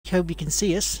hope you can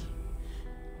see us.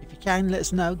 If you can, let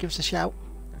us know, give us a shout.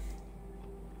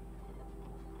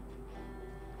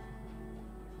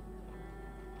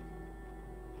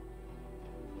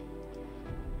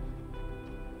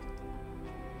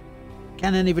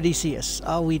 Can anybody see us?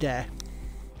 Are we there?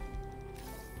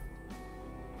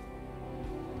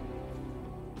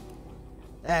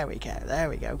 There we go, there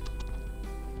we go.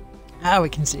 Now we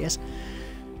can see us.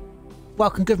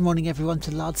 Welcome, good morning everyone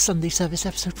to Lards Sunday Service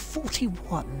episode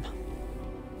 41.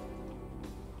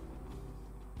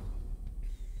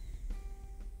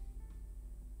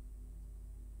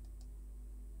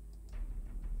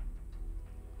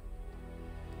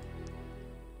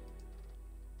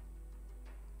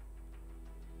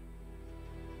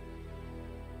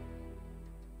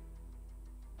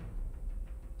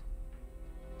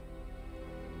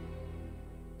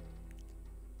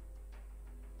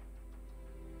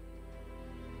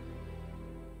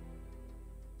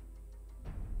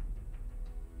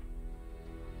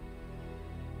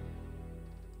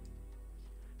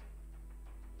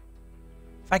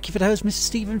 Thank you for the host, Mr.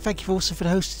 Stephen. Thank you also for the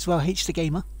host as well, H the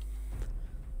Gamer.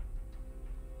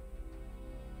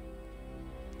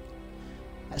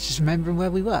 That's just remembering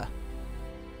where we were.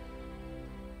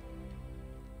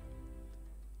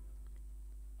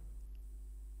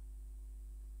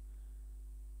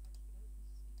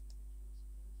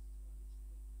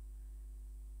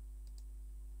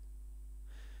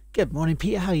 Good morning,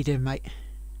 Peter. How you doing, mate?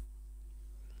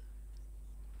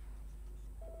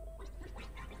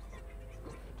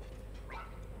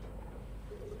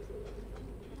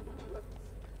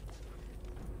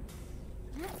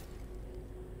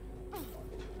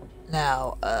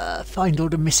 Now, find all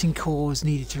the missing cores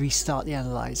needed to restart the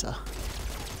analyzer.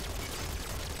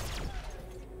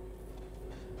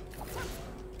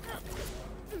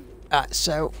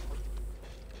 So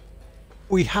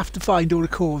we have to find all the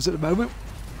cores at the moment.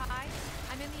 Hi,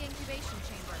 I'm in the incubation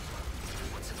chamber.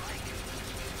 What's it like?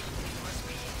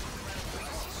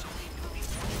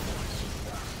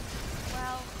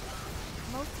 Well,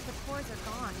 most of the cores are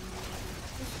gone.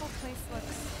 This whole place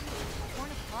looks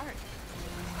torn apart.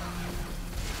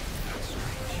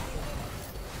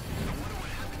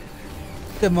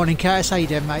 Good morning, Curtis. How you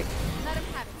doing, mate? Let him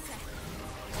have it,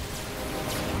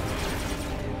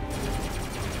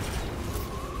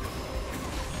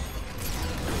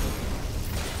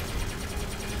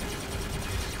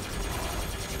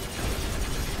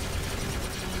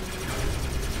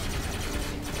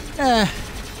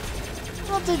 Seth.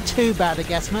 Not doing too bad, I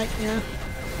guess, mate. Yeah.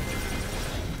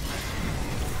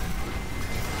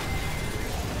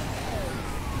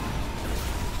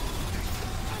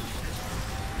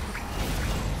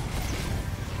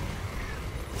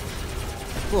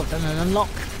 Oh, done an unlock.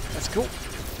 That's cool.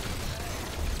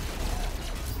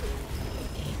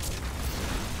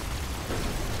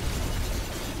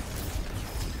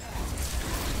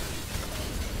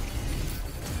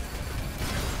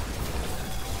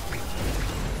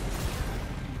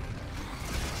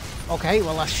 Okay,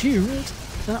 well I assumed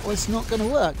that was not going to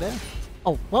work there.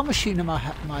 Oh, well, I'm shooting at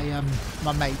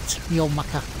my mate, the old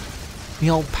mucker, the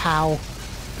old pal,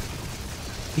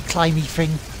 the climby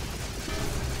thing.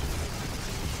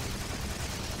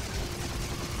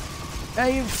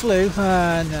 Hey, you flew.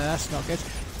 No, that's not good.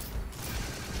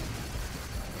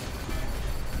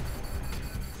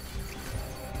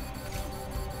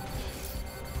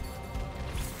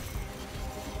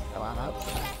 Oh, I'm out.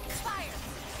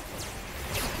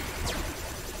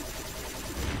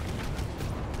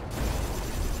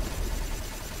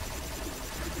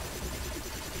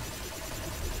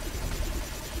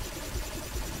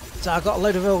 So I've got a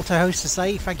load of auto hosts to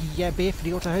say. Thank you, yeah, Beer, for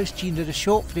the auto host. Gene did a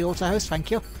short for the auto host.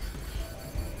 Thank you.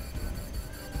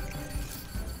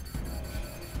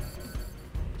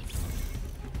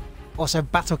 Also,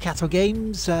 Battle Cattle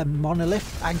Games,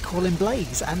 Monolith, and Calling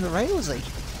Blaze, and Railsy.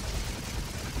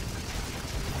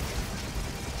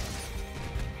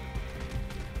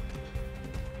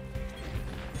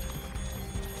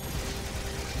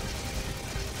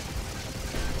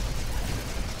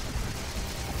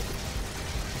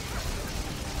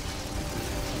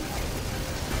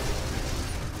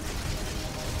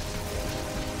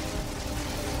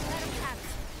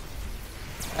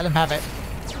 Let him have it.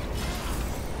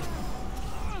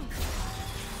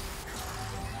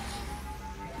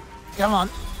 Come on.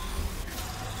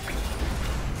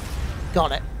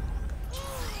 Got it.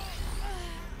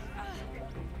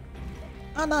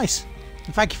 Oh, nice.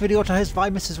 And thank you for the auto host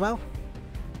Vimus as well.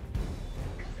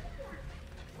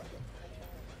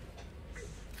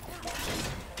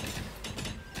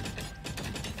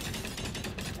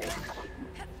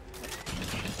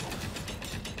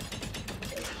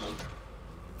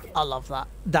 I love that.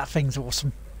 That thing's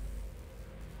awesome.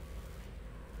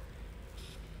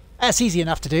 That's easy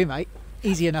enough to do, mate.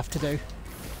 Easy enough to do.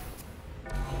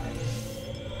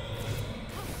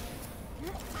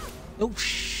 Oh,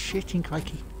 shitting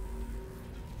crikey.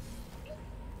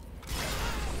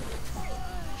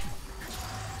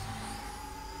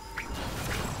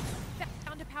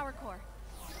 Found a power core.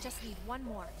 Just need one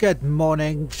more. Good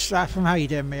morning, Saffron. How you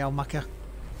doing, me old mucker?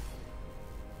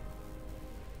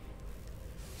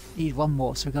 Need one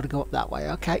more, so we've got to go up that way.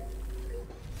 Okay.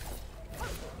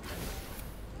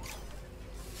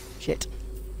 Shit.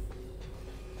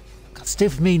 Still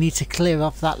for me need to clear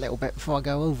off that little bit before I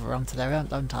go over onto there,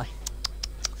 don't I?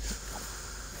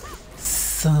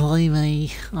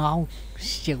 Slimy. Oh,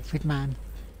 stupid man.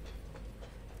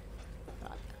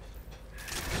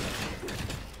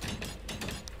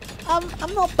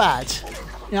 I'm not bad.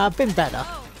 You know, I've been better.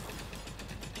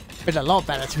 Been a lot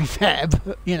better, to be fair,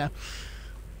 but, you know.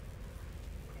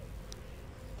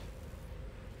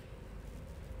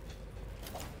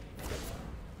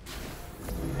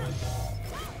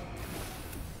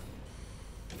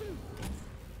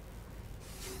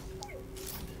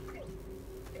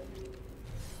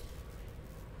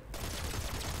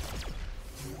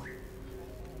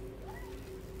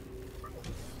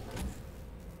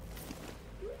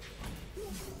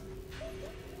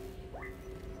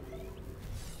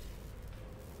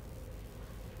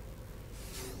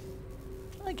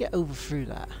 I get over through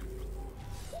that.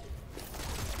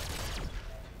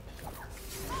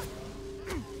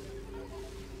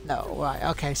 No, right,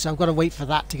 okay, so I've got to wait for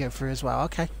that to go through as well,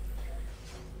 okay.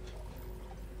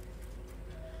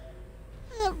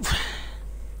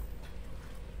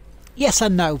 Yes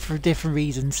and no, for different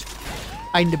reasons.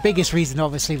 I mean, the biggest reason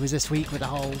obviously was this week with the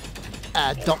whole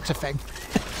doctor thing.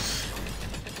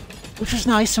 Which was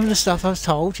nice, some of the stuff I was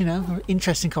told, you know,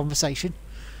 interesting conversation.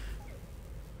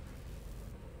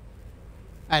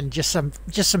 And just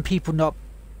some people not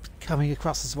coming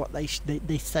across as what they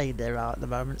say they are at the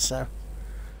moment. So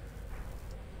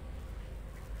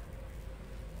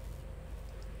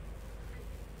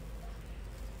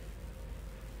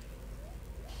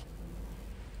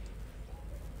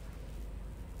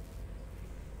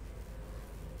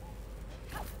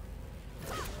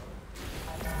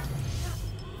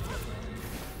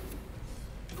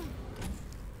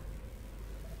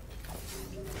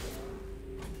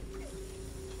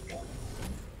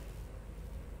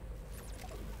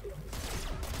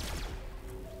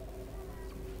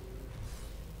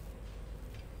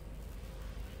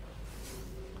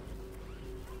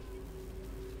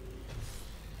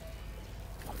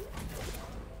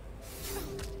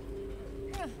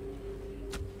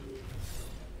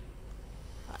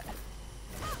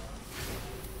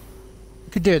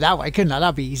could do it that way, couldn't I?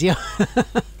 That'd be easier.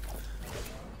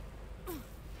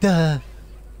 Duh.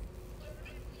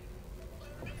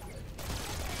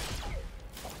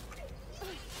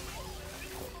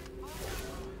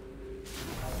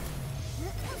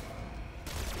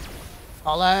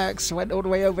 Alex went all the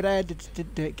way over there.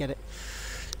 Didn't do it. Get it?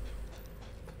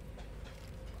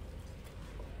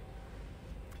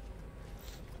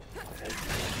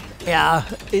 Yeah,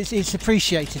 it's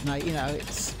appreciated, mate. You know,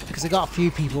 it's because I got a few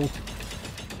people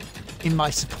in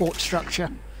my support structure.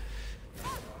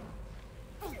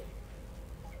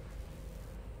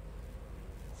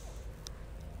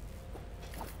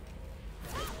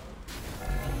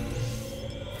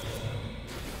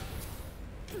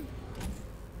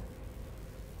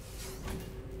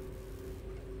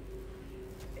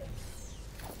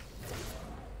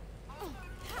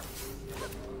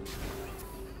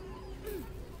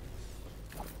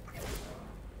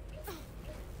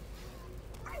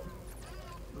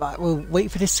 Right, we'll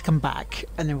wait for this to come back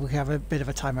and then we'll have a bit of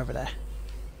a time over there.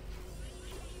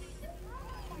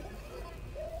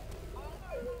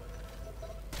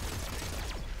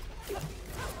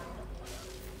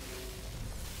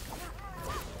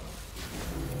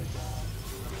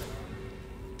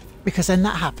 Because then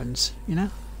that happens, you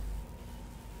know?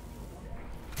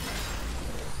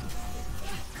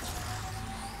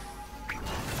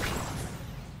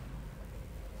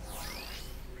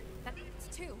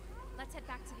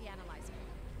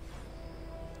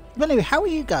 But anyway, how are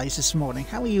you guys this morning?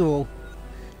 How are you all?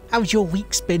 How's your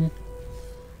week's been?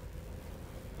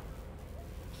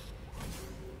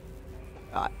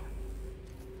 Right.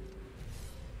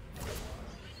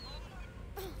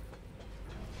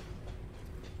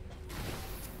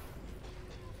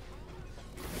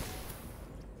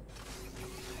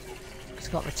 It's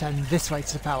got to return this way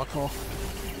to the power core.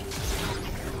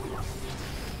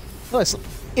 Oh,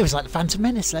 it was like the Phantom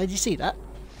Menace there. Did you see that?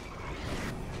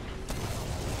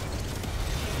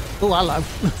 Oh, hello.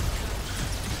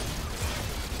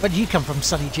 Where did you come from,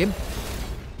 Sonny Jim?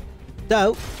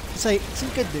 No, say some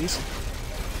good news.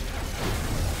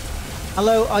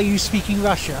 Hello, are you speaking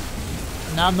Russia?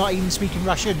 No, I'm not even speaking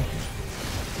Russian.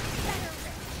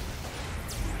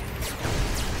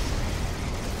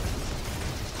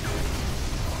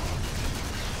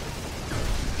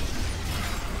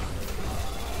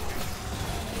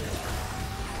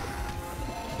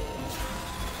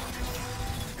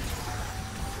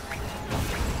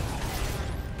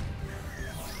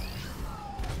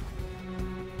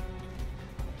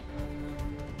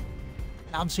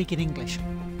 Now I'm speaking English.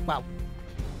 Well,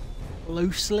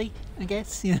 loosely, I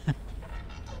guess. Yeah.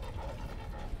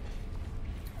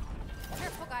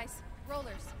 Careful, guys.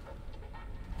 Rollers.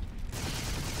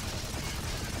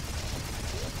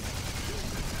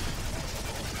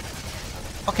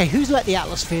 Okay, who's let the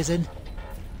Atmospheres in?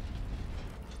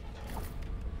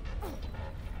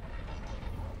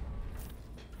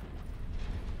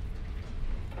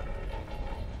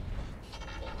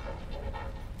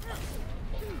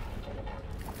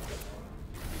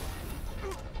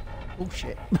 Oh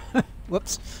shit.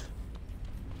 Whoops.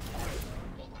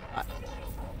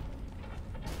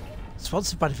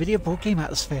 Sponsored by the video board game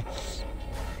Atmosphere.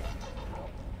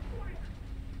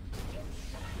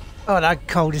 Oh, that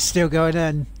cold is still going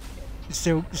on. It's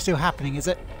still happening, is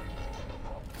it?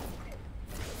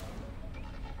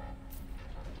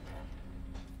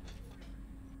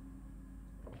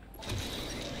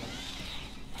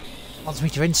 Wants me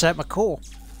to insert my core.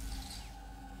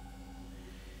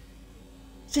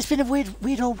 It's been a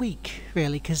weird old week,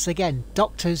 really, because again,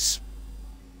 Doctors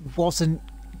wasn't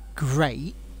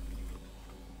great.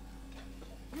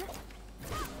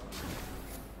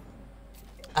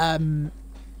 But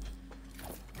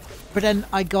then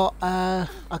I got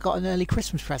an early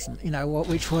Christmas present, you know,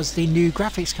 which was the new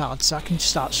graphics card, so I can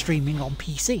start streaming on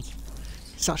PC.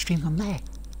 Start streaming on there.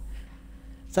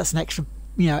 So that's an extra,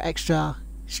 you know, extra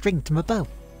string to my bow.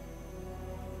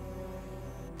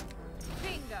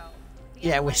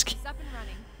 Yeah, whiskey.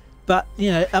 But, you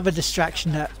know, other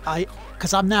distraction that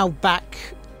because I'm now back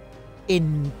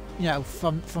in, you know,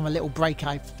 from a little break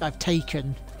I've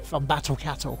taken from Battle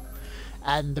Cattle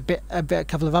and a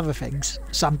couple of other things.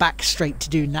 So I'm back straight to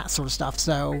doing that sort of stuff.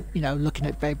 So, you know, looking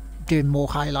at doing more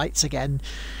highlights again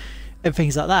and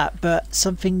things like that. But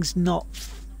something's not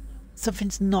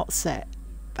set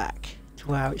back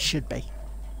to how it should be.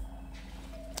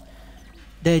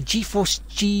 The GeForce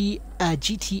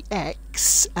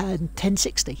GTX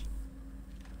 1060.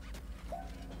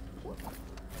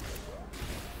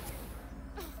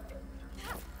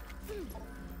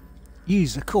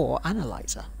 Use the core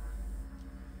analyzer.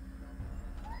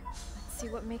 Let's see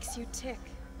what makes you tick.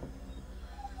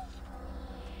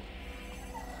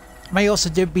 May also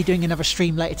be doing another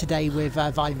stream later today with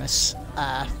Vimus,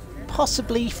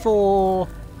 possibly for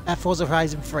Forza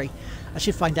Horizon 3. I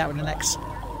should find out in the next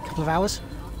couple of hours.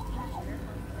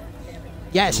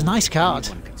 Yeah, it's a nice card.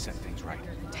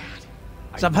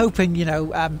 So I'm hoping, you know,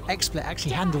 XSplit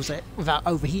actually handles it without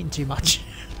overheating too much.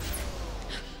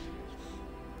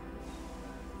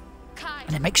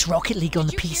 And it makes Rocket League on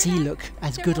the PC look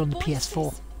as good on the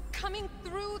PS4. Coming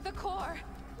through the core.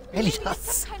 Really does.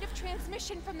 Some kind of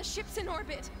transmission from the ships in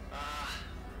orbit.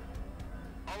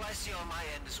 All I see on my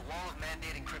end is a wall of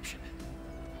mandate encryption.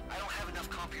 I don't have enough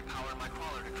compute power in my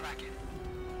crawler to crack it.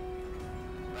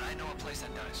 But I know a place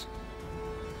that does.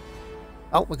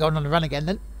 Oh, we're going on the run again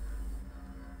then.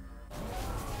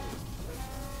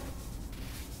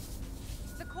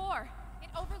 The core. It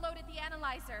overloaded the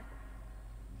analyzer.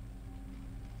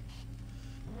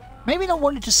 Maybe not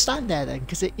wanting to stand there then,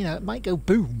 because it, you know, it might go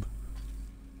boom.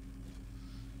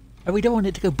 And we don't want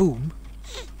it to go boom.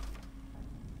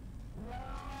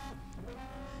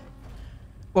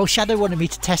 Well, Shadow wanted me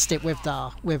to test it with Okay,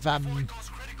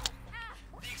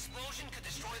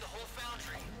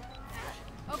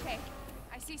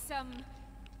 I see some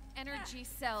energy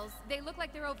cells. They look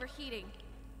like they're overheating.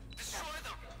 Destroy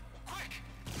them! Quick!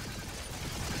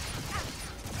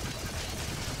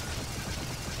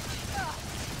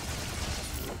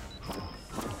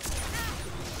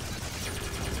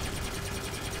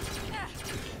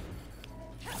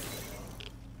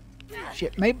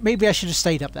 Shit, maybe I should have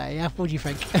stayed up there, yeah? What do you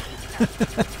think?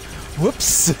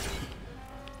 Whoops!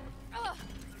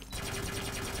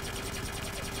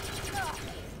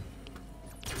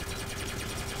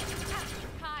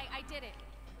 Hi, I did it.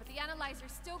 But the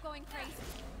analyzer's still going crazy.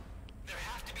 There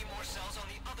have to be more cells on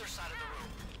the other side of the room.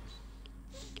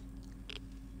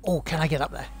 Oh, can I get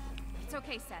up there? It's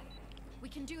okay, Seth. We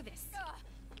can do this.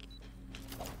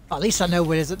 At least I know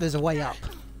where there's a way up.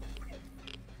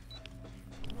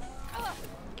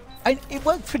 It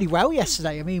worked pretty well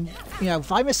yesterday. I mean, you know,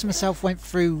 Vimus and myself went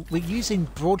through. We're using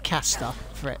Broadcaster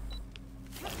for it,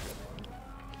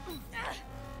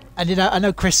 and you know, I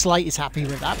know Chris Slate is happy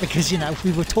with that because you know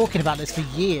we were talking about this for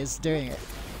years doing it.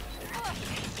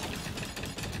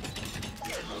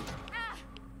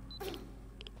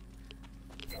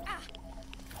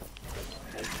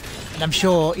 And I'm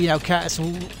sure you know Curtis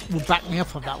will back me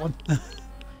up on that one.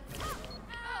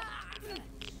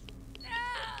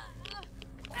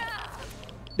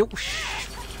 Oh,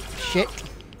 shit.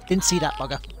 Didn't see that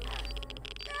bugger.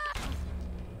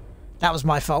 That was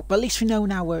my fault, but at least we know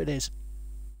now where it is.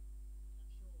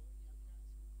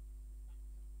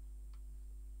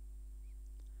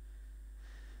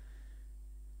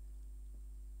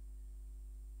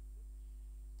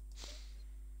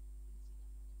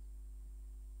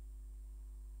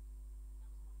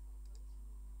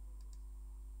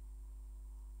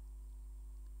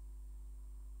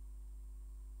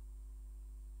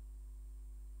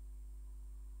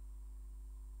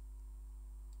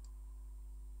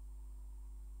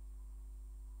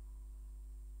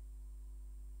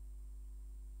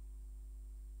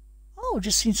 Oh,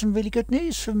 just seen some really good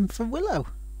news from Willow.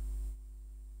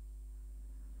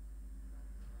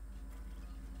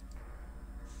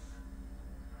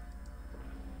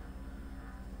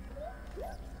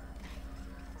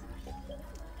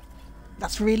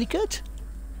 That's really good.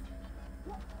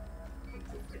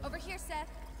 Over here, Seth.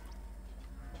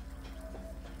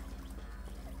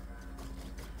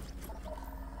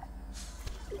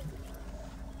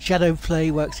 Shadow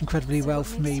play works incredibly well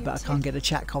for me, but I can't get the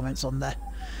chat comments on there.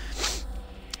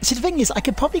 See, the thing is, I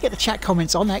could probably get the chat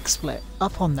comments on XSplit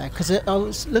up on there because I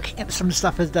was looking at some of the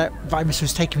stuff that Vimus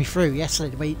was taking me through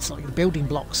yesterday, the way it's like the building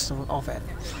blocks of it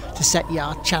to set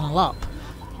your channel up.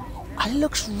 And it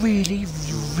looks really,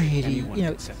 you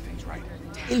know,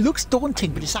 it looks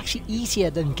daunting, but it's actually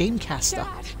easier than Gamecaster,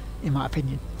 in my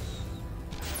opinion.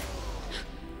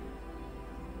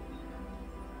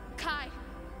 Kai,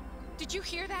 did you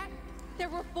hear that? There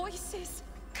were voices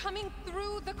coming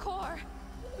through the core.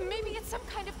 Maybe it's some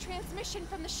kind of transmission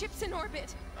from the ships in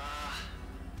orbit.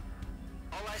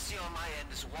 All I see on my end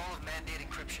is a wall of mandate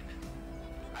encryption.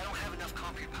 I don't have enough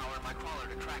compute power in my crawler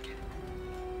to crack it.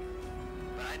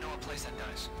 But I know a place that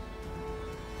does.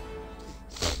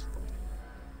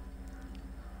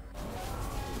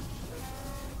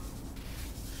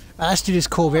 Let's do this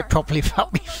core bit properly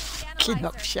without me fucking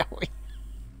up, shall we?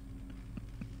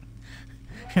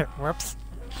 Whoops.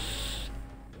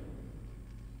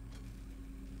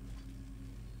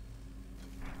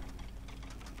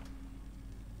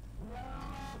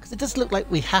 It does look like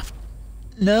we have...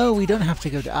 No, we don't have to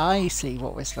go to... I see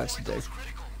what we're supposed to do.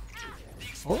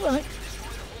 Alright.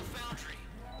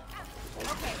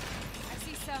 Okay, I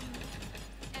see some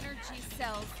energy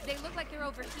cells. They look like they're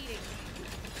overheating.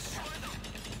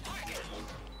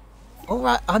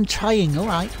 Alright, I'm trying,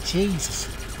 alright. Jesus.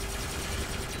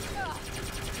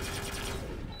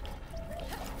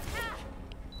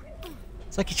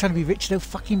 It's like you're trying to be Richard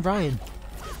O'Fucking-Bryan.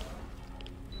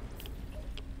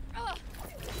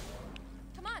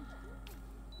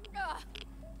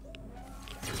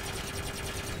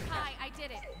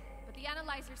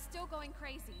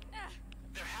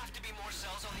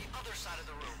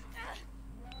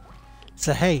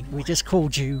 So hey, we just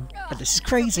called you, but this is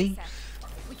crazy.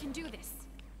 We can do this.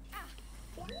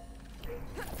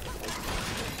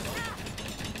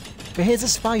 But here's a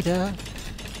spider.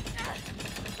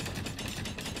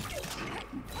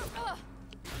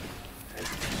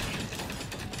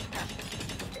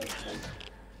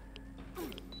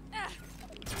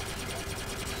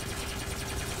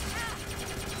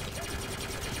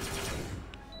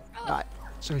 Right,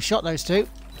 so we shot those two.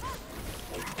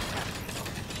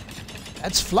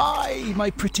 Let's fly,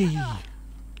 my pretty!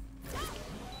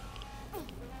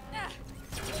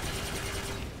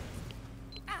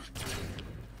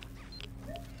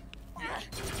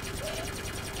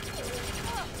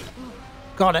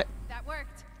 Got it. That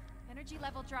worked. Energy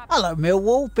level dropped. Hello,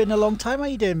 Millwall. Been a long time. How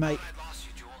you doing, mate? I lost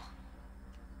you, Jewel.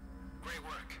 Great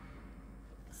work.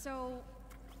 So,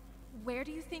 where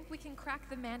do you think we can crack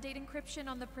the mandate encryption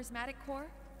on the prismatic core?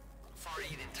 Far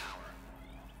Eden Tower.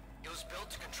 It was built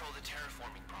to control the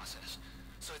terraforming process,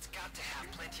 so it's got to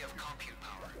have plenty of compute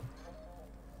power.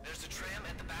 There's a tram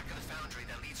at the back of the foundry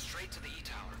that leads straight to the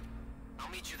E-Tower. I'll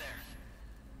meet you there.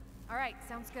 Alright,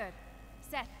 sounds good.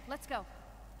 Seth, let's go.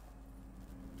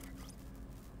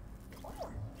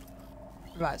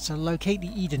 Right, so locate the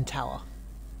Eden Tower.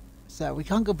 So we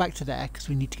can't go back to there because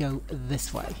we need to go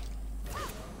this way.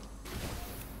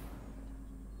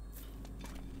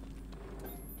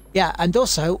 Yeah, and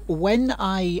also when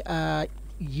I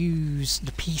use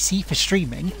the PC for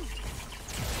streaming,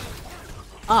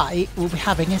 I will be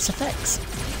having SFX.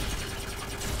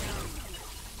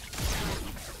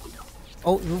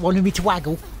 Oh, you wanted me to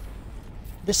waggle?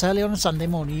 This early on a Sunday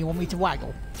morning, you want me to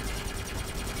waggle?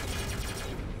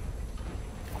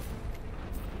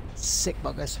 Sick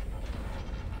buggers.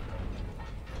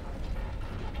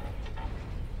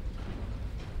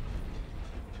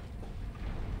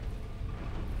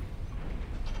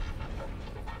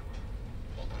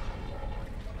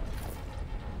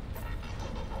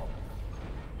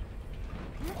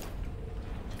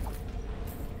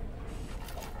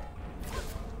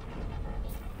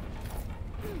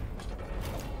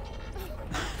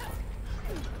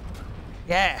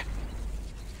 Yeah.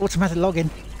 Automatic login.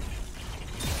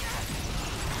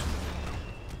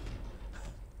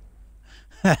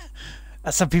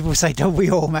 As some people say, don't we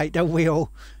all, mate? Don't we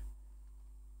all?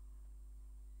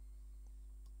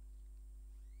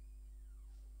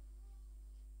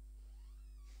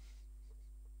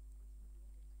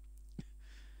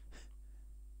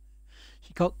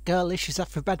 You got girl issues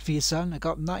after bed for your son. I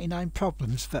got 99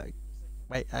 problems for...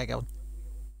 Wait, hang on.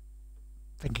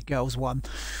 I think a girl's one.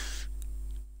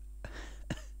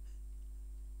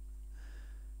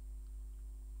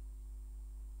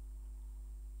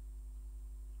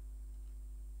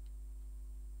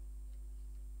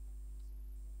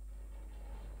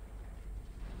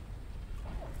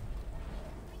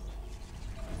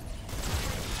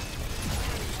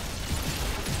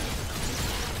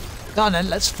 Go on then,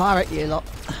 let's fire at you lot.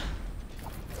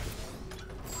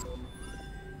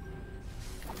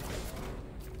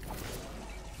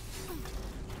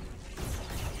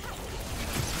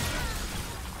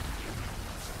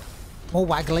 More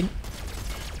waggling.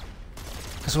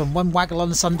 Because one waggle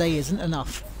on a Sunday isn't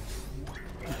enough.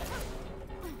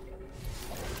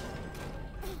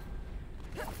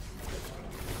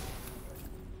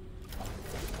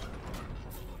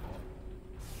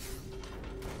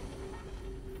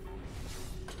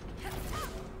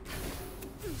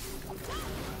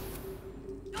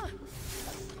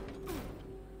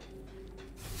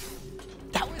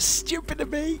 Stupid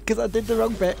of me, because I did the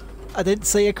wrong bit. I didn't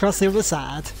see across the other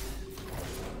side.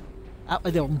 That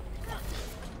was dumb.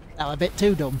 That was a bit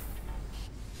too dumb.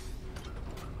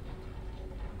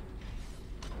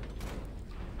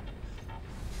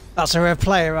 That's a real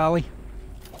player, are we?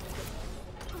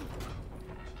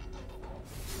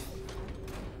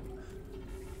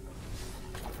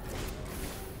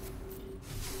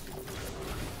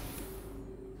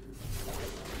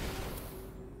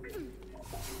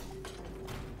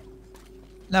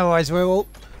 No worries, we're all...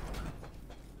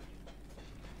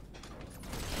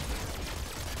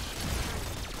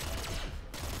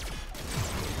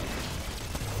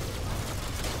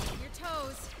 Your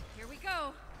toes. Here we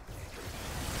go.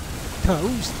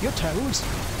 Toes? Your toes?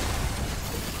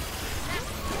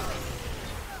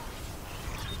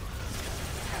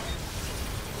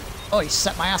 Oh, he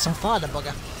set my ass on fire, the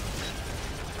bugger.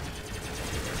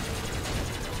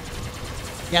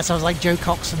 Yes, I was like Joe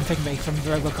Cox and Thingy from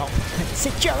Robocop.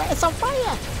 Set your ass on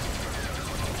fire!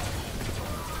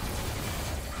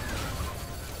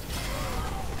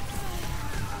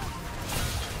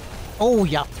 Oh,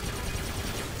 yeah.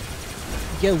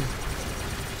 Yo.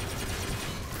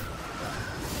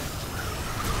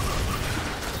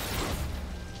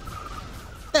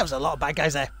 There was a lot of bad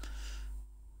guys there.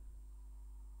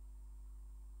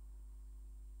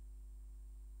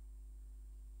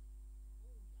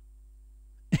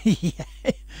 Yeah.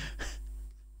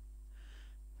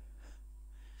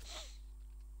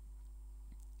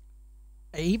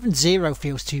 Even 0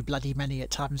 feels too bloody many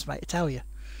at times, mate, I tell you.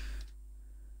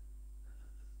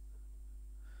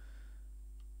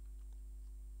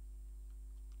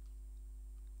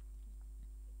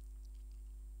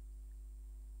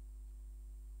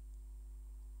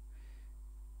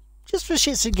 Just for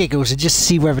shits and giggles and just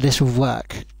see whether this will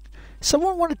work.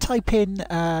 Someone want to type in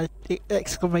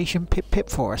exclamation pip pip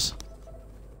for us?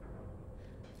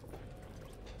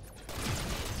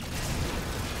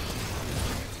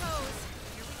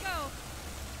 Here we go.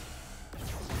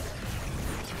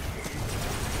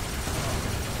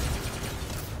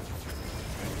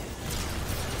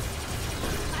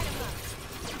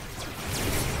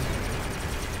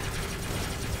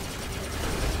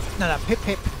 No, pip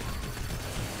pip.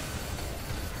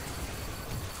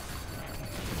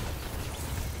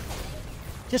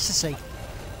 Just to see.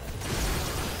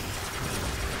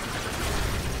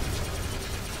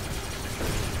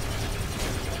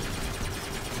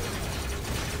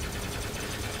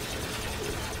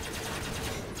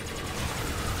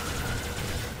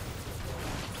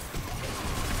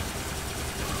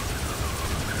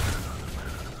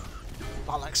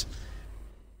 bollocks.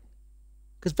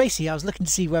 Because basically I was looking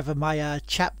to see whether my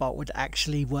chatbot would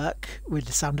actually work with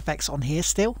the sound effects on here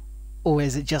still. Or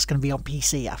is it just going to be on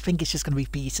PC? I think it's just going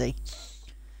to be PC.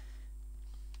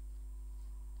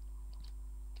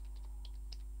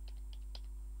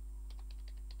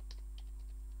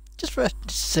 Just for to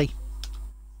see.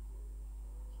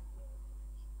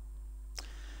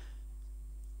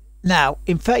 Now,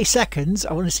 in 30 seconds,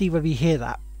 I want to see whether you hear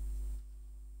that.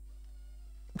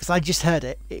 Because I just heard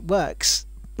it. It works,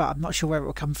 but I'm not sure where it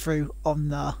will come through on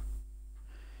the...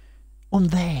 on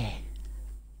there.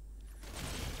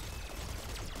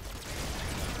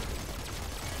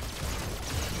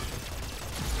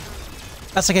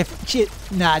 That's okay. Shit.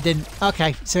 Nah, I didn't.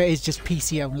 Okay, so it is just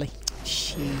PC only.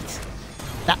 Jeez.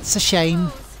 That's a shame.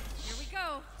 Here we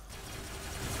go.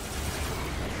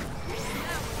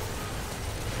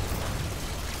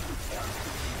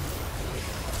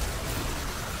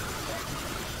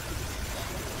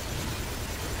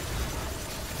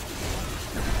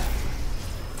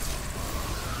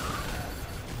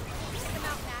 Take him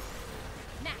out, Mac.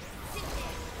 Mac, sit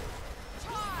there.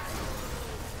 Charge.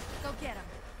 Go get him.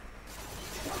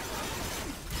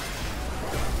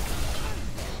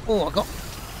 Oh, I got...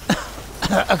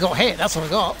 I got hit, that's what I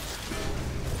got.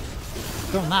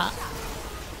 From that.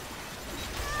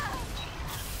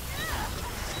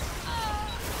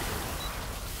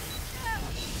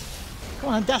 Come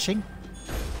on, I'm dashing.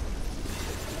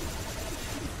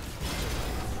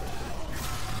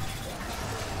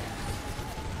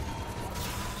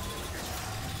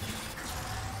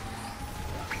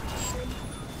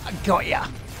 I got ya.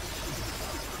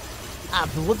 I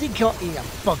bloody got you,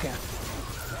 bugger.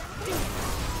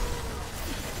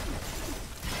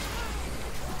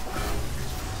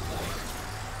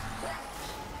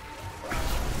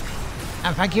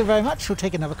 And thank you very much. We'll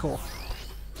take another call.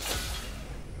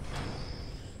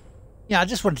 Yeah, I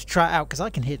just wanted to try it out because I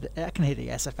can hear the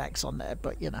SFX on there,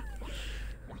 but you know.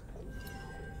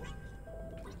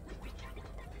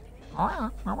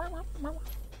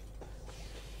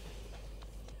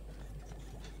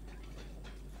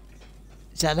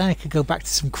 So then I could go back to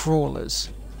some crawlers.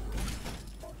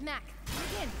 Mac,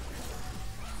 dig in.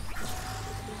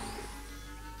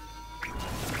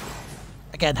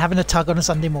 Again, having a tug on a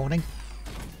Sunday morning.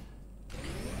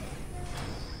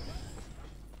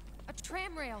 A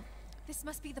tram rail. This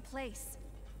must be the place.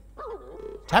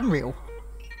 Tamriel?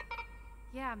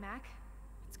 Yeah, Mac.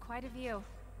 It's quite a view.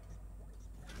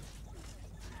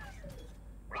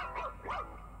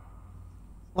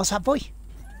 What's that, boy?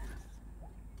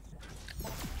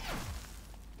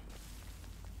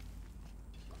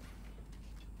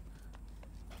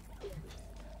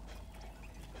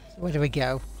 So where do we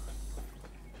go?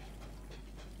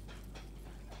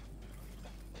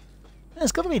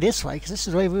 It's got to be this way, because this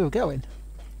is the way we were going.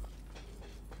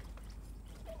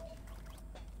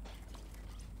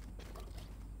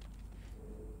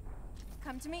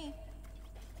 Come to me.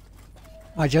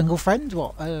 My jungle friend?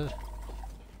 What?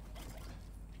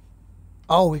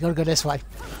 Oh, we got to go this way.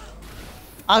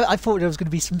 I thought there was going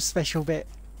to be some special bit.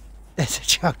 There's a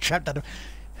child trapped under.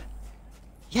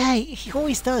 Yeah, he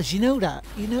always does. You know that.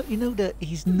 You know that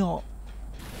he's not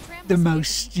the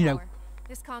most. You know.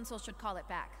 This console should call it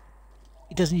back.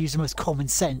 He doesn't use the most common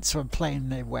sense when playing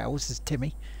the Wells as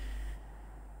Timmy.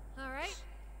 All right.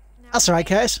 That's all right,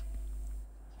 Curtis.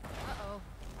 Uh-oh.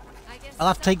 I guess I'll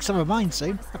have to take some of mine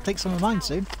soon. I'll have to take some of mine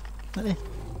soon. Take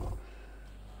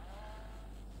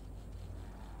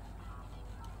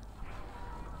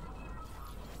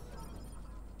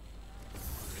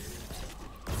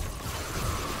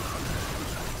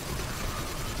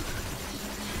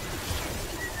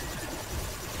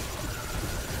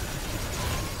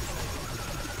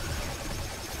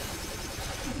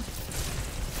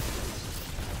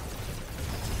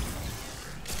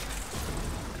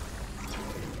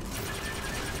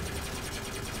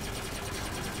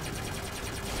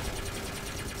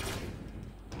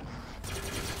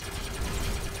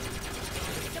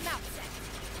him out, Seth.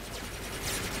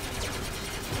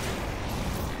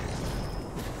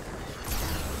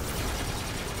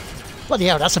 Bloody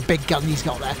hell, that's a big gun he's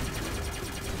got there.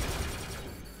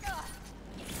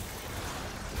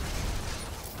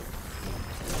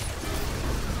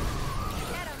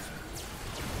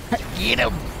 Get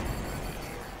him!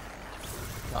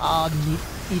 Oh,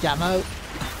 need ammo.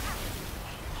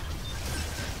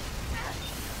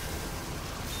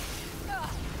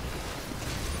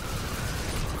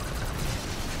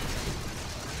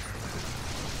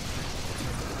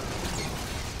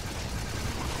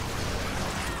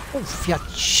 Oh, you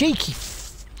cheeky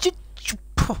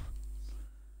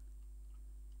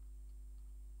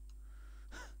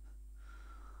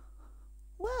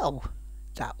Well,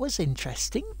 that was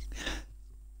interesting.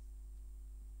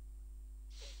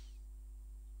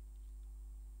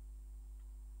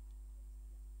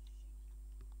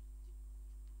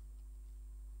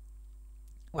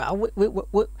 Well,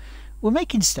 we're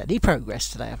making steady progress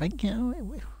today, I think. You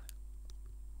know,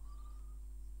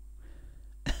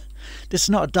 this is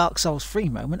not a Dark Souls 3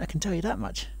 moment, I can tell you that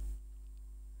much.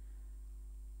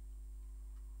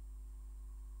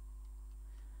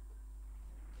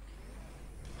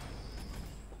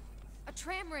 A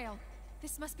tram rail.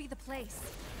 This must be the place.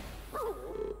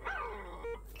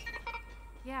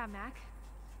 Yeah, Mac.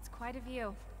 It's quite a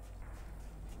view.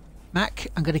 Mac,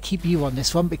 I'm going to keep you on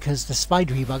this one because the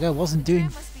spidery bugger wasn't doing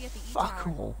fuck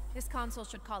all. This console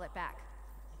should call it back.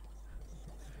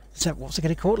 So what's it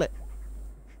going to call it?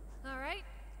 Alright,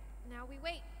 now we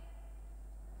wait.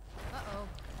 Uh-oh.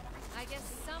 I guess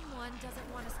someone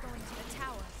doesn't want us going to the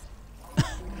towers.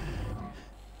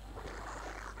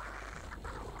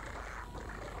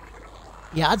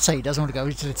 Yeah, I'd say he doesn't want to go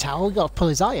into the tower. We've got to pull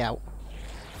his eye out.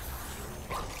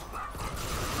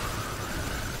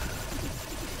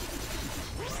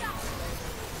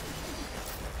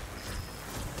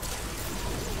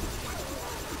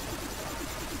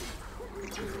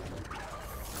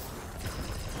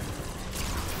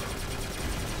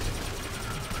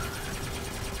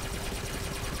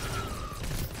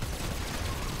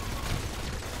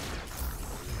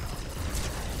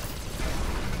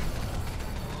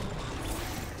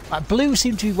 Blue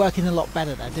seemed to be working a lot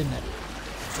better there, didn't it?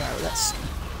 So that's...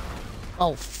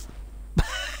 Oh.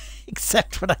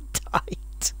 Except when I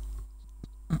died.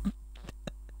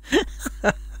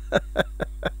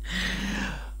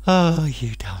 Oh,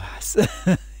 you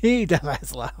dumbass. You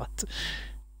dumbass Lard.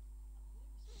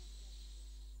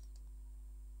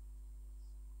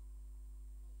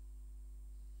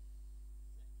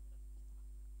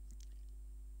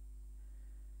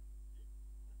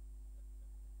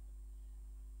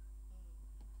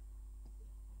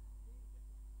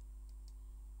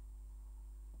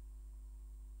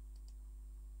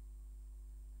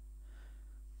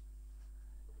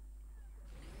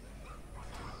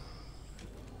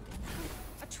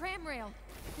 Tram rail.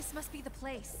 This must be the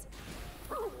place.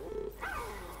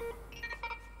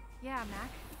 Yeah, Mac.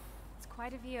 It's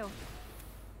quite a view.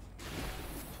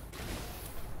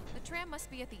 The tram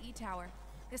must be at the E-Tower.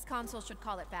 This console should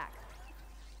call it back.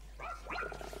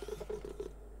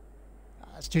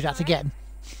 Let's do that again.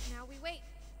 Now we wait.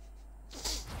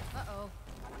 Uh-oh.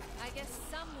 I guess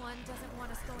someone doesn't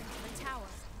want us going to the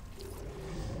towers.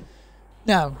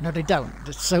 No, they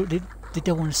don't. So they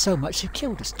don't want us so much. They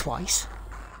killed us twice.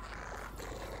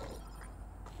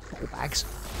 Bags.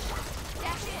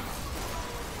 Dash in.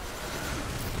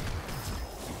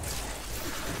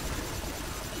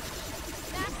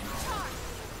 That's charge.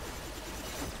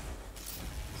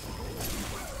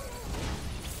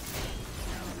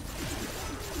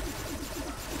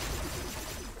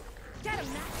 Get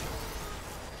him, Mac.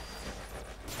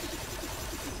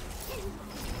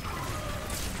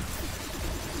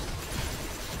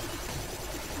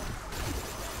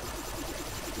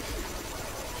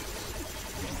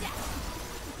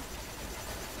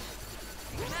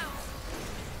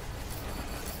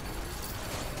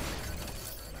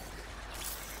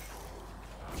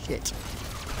 Shit.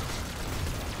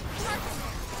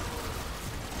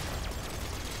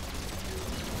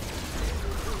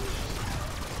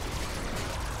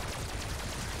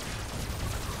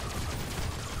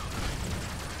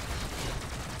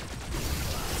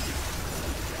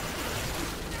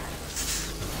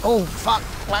 Oh, fuck.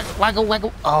 Waggle,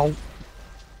 waggle. Oh.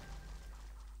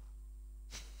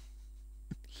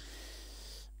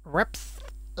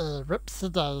 Rips the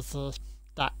daisy.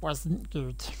 That wasn't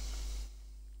good.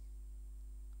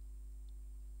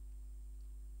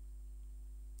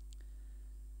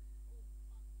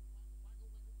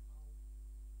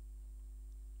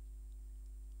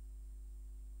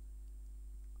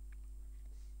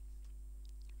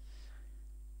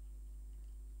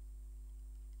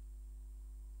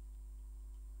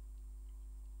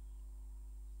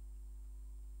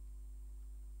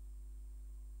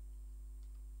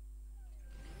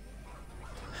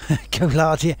 Go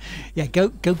Lards, yeah,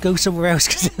 go somewhere else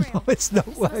because it's not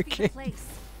working.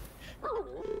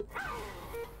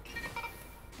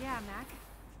 Yeah, Mac.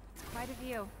 It's quite a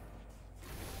view.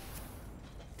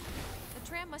 The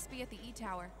tram must be at the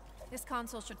E-Tower. This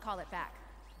console should call it back.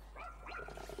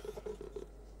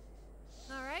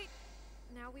 Alright,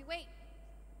 now we wait.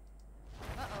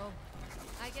 Uh-oh.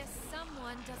 I guess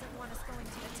someone doesn't want us going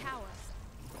to the towers.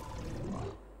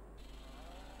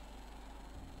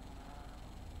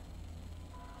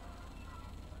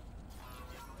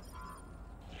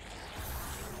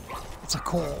 That's a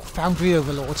core. Foundry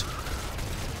Overlord.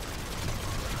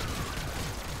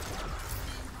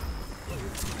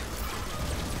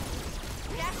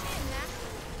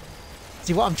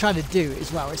 See, what I'm trying to do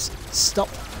as well is stop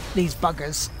these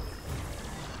buggers.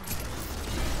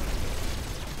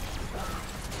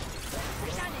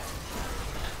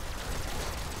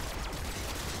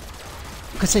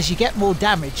 Because as you get more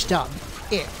damage done,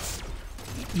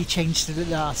 if you change to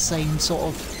the same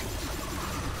sort of,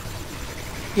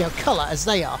 you know, colour as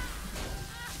they are.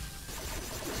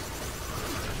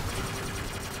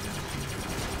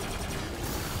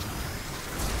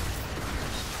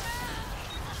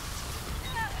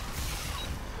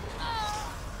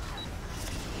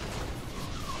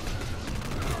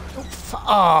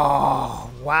 Oh,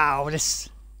 wow, this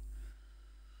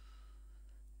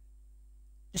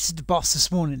is the boss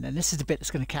this morning, and this is the bit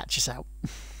that's going to catch us out.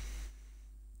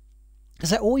 Because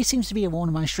that always seems to be one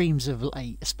of my streams of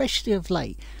late, especially of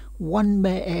late, one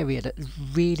area that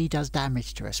really does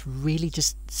damage to us, really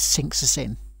just sinks us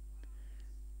in.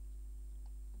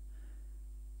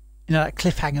 You know, that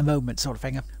cliffhanger moment sort of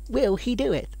thing. Will he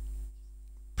do it?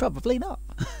 Probably not.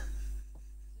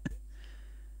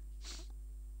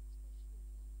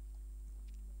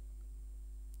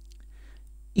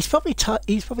 He's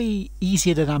probably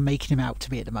easier than I'm making him out to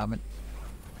be at the moment.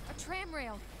 A tram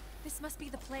rail. This must be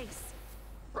the place.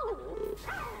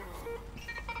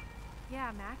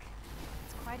 Yeah, Mac.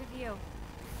 It's quite a view.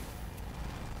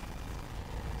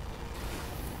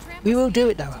 We will do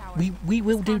it though. We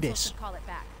will do this. Call it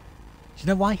back. Do you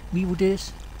know why we will do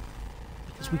this?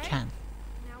 Because we can.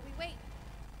 Now we wait.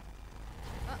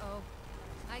 Uh-oh.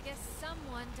 I guess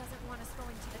someone doesn't want us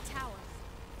going to the tower.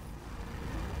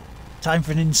 Time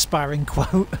for an inspiring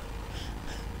quote.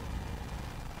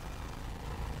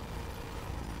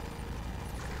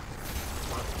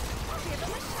 Give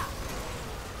him a shot.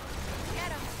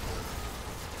 Get him.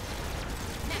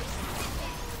 Next.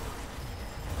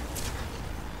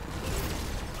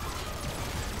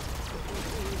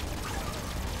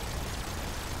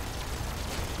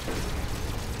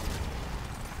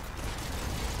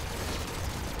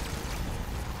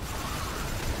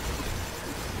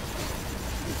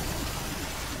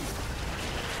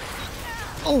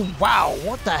 Oh wow,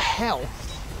 what the hell?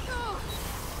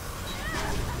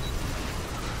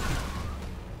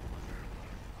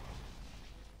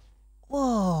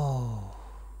 Whoa.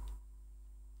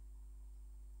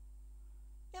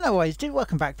 You know what he's doing?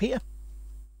 Welcome back, Peter.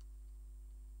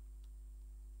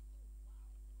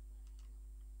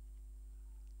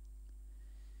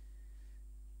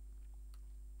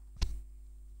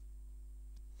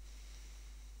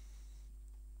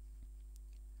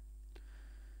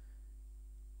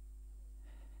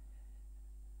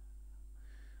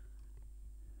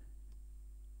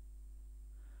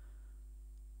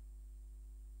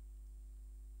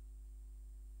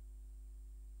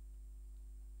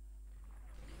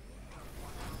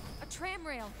 Tram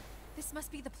rail. This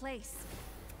must be the place.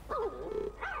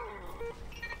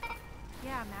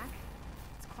 Yeah, Mac.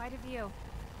 It's quite a view.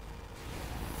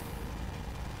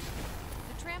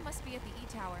 The tram must be at the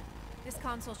E-Tower. This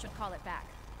console should call it back.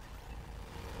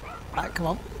 Right, come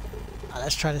on.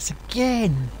 Let's try this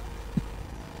again.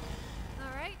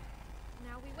 Alright.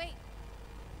 Now we wait.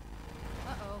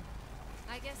 Uh-oh.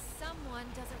 I guess someone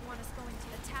doesn't want us going to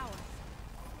the tower.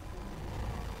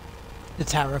 The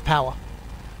Tower of Power.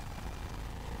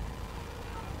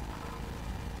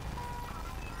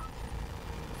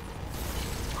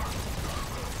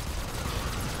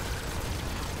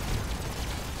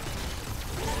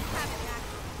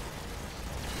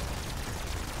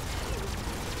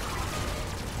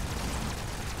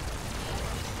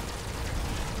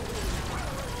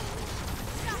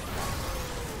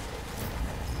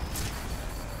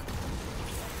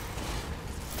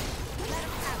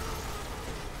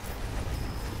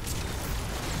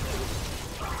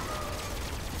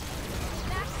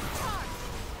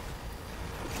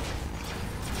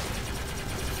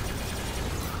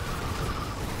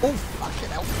 Oh, fucking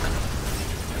hell.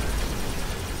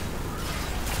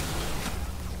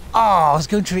 Oh, I was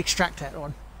going to extract that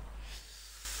one.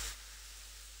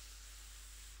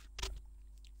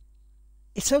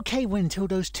 It's okay until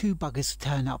those two buggers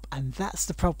turn up, and that's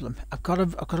the problem. I've got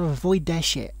to avoid their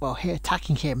shit while here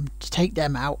attacking him to take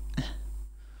them out.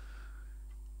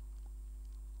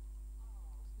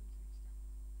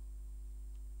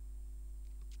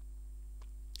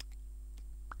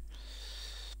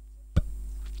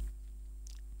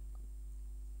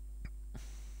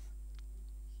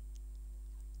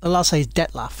 All I'll say is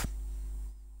Detlef.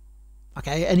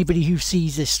 Okay, anybody who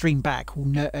sees this stream back will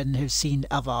know and has seen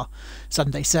other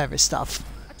Sunday service stuff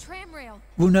A tram rail.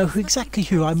 will know exactly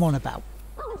who I'm on about.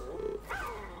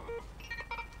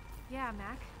 Yeah,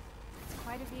 Mac. It's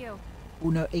quite a view. Will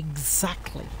know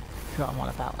exactly who I'm on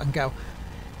about and go,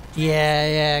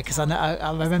 yeah, because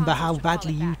I remember how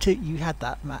badly you had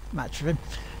that match with him.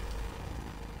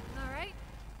 All right,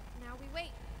 now we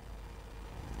wait.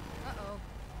 Uh-oh.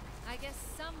 I guess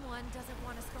someone doesn't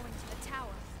want us going to the tower.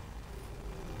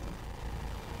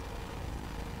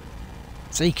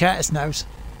 See, Curtis knows.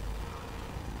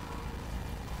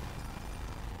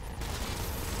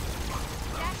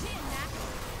 Dash in, Mac.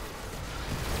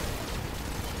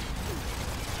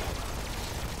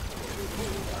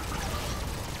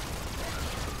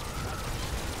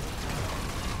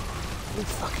 Oh,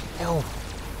 fucking hell.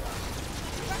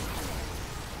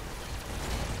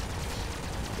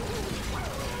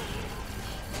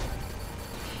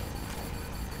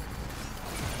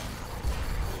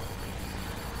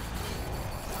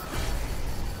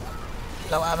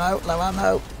 Low ammo, low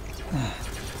ammo.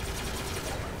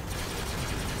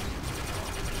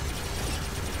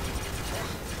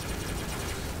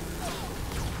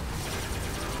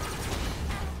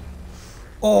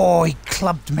 Oh, he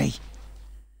clubbed me.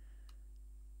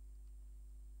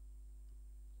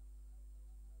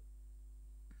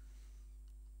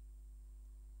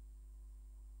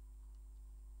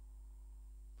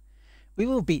 We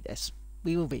will beat this.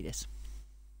 We will beat this.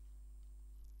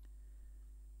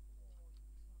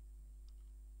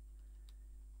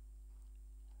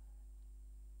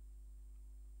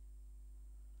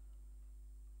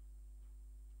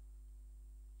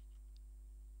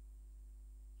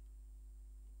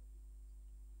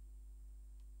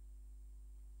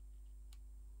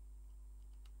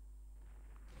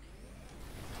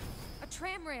 A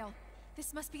tram rail.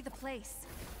 This must be the place.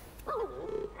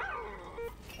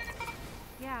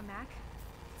 Yeah, Mac.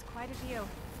 It's quite a view.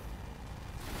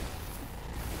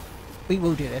 We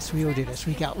will do this. We will do this.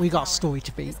 We got a story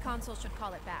to beat. This console should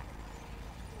call it back.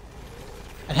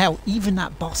 And hell, even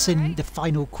that boss in the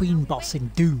final Queen boss in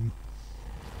Doom.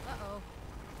 Uh-oh.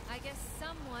 I guess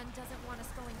someone doesn't want us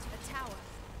going to the tower.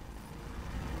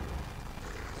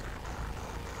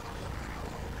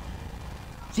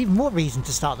 There's even more reason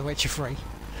to start The Witcher 3.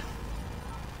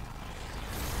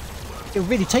 It'll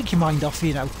really take your mind off,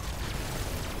 you know.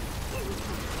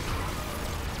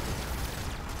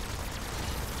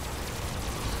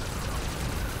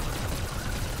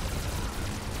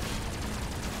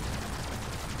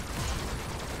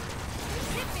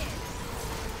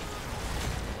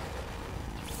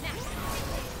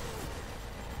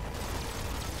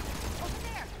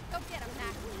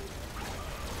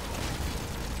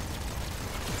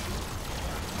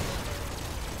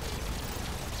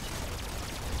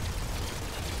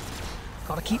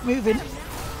 Gotta keep moving.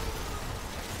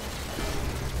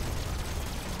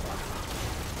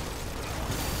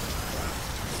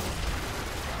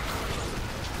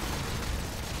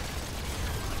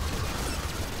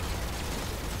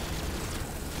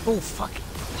 Oh, fuck.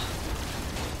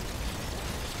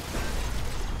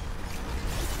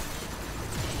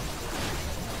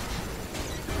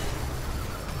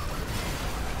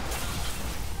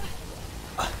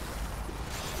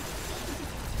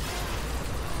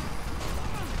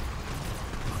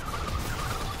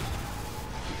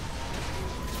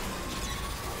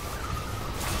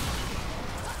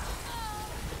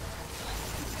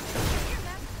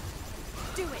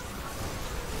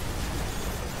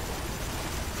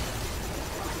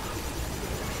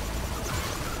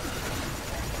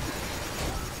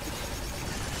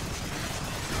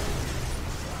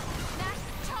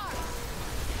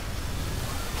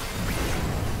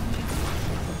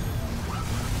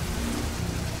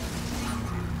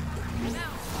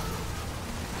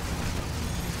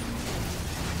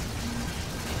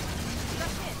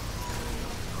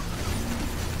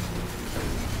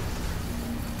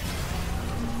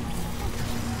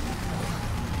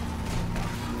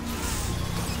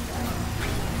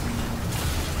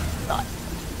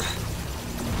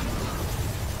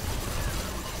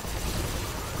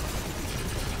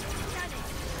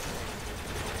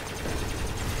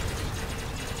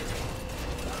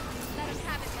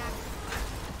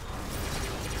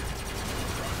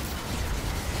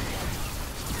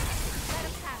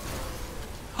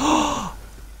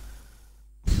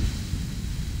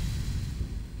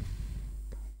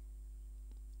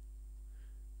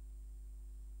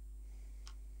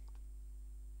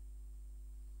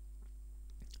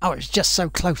 Oh, it's just so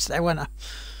close there, wasn't I?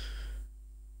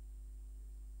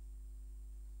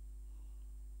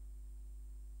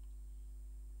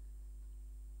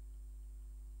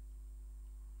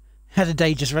 Had a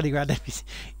day just running around everything.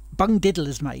 Bung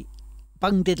diddlers, mate.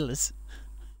 Bung diddlers.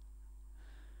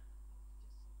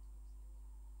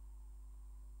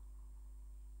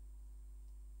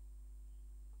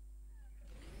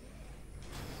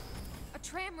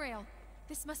 tram rail.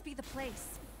 This must be the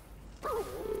place.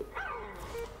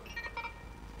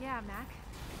 Yeah, Mac.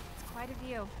 It's quite a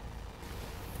view.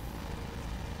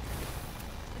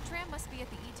 The tram must be at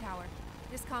the E-Tower.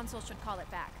 This console should call it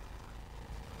back.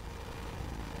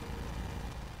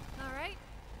 Alright,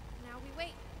 now we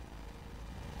wait.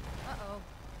 Uh-oh.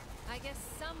 I guess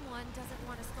someone doesn't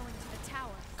want us going to the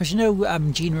tower. Because you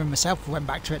know, Gina and myself went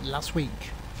back to it last week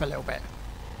for a little bit.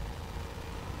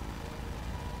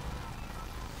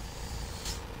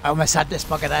 I almost had this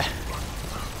bugger there. Dash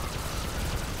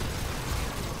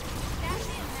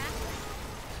in, Mac.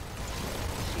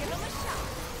 Give him a shot.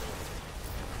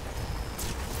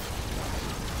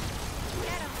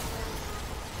 Get him.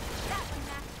 That one,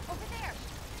 Mac. Over there.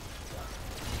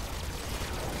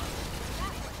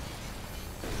 That one.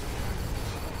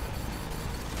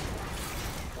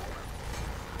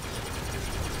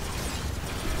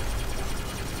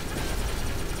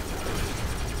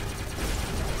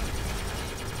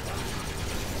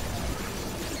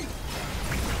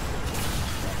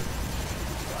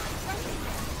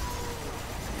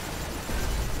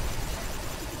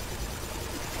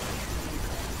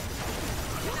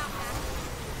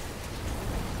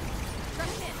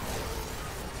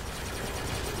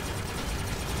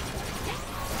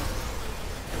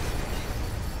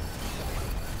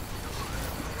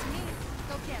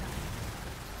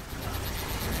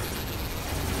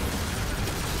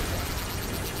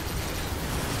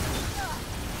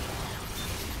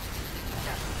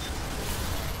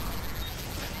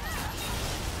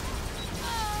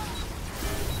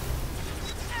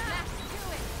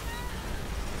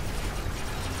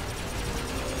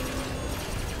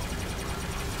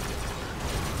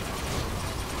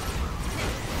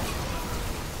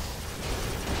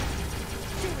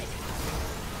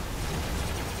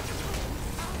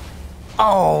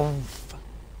 Oh.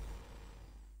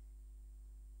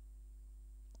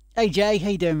 Hey Jay, how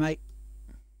you doing, mate?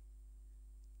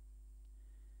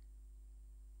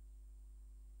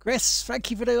 Chris,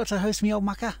 thank you for the auto host me, old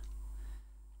mucker.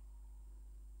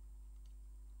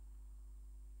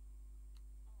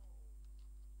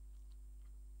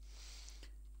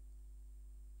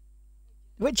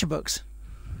 Witcher books.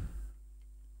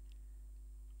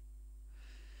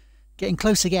 Getting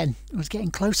close again. It was getting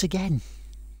close again.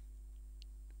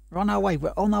 We're on our way.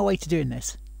 We're on our way to doing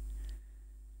this.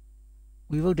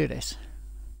 We will do this.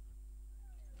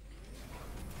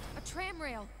 A tram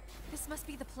rail. This must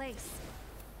be the place.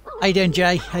 How you doing,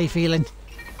 Jay? How you feeling?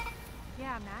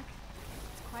 Yeah, Mac.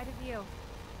 It's quite a view.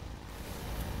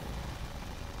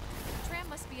 The tram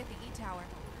must be at the E-Tower.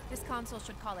 This console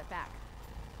should call it back.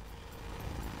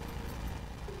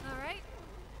 Alright,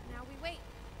 now we wait.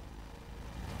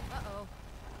 Uh-oh.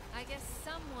 I guess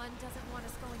someone doesn't want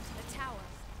us going to the tower.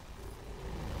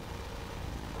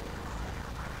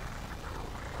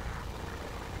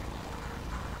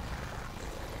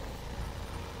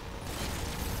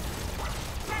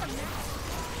 Get him, Mac.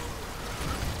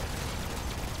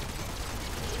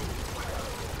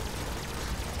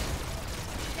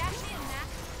 Dash in, Mac.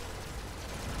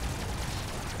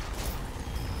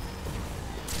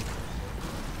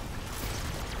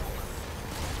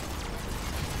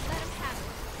 Let him have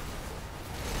it.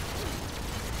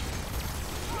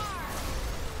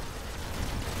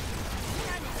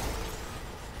 Done it.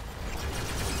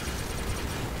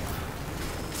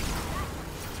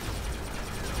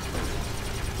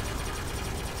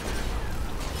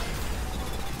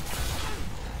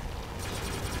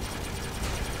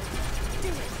 Do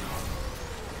it.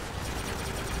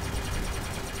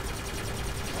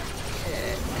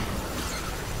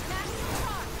 Mac,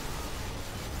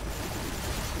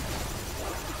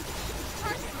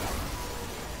 charge.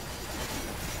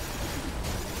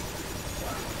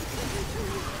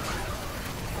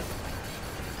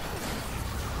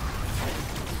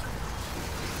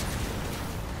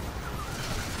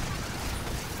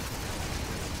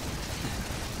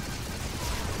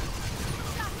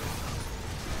 Target.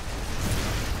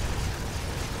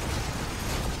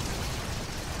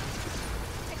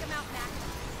 Take him out, Mac.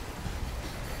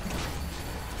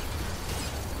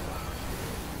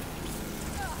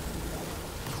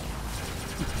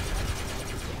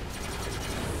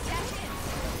 Dash in.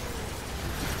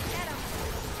 Get him.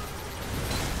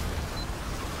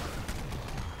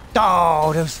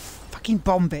 Oh, those fucking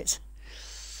bomb bits.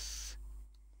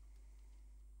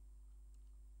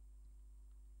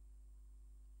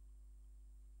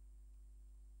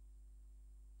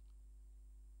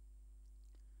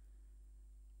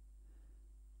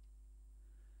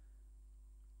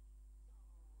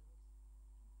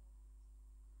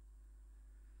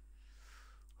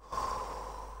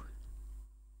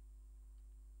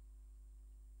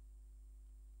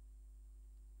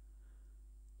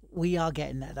 We are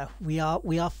getting there, though. We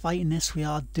are fighting this. We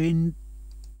are doing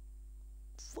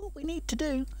what we need to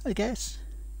do, I guess.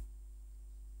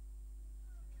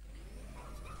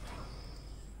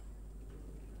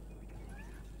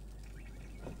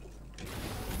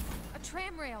 A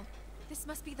tram rail. This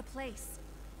must be the place.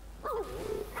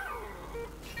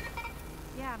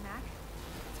 Yeah, Mac.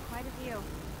 It's quite a view.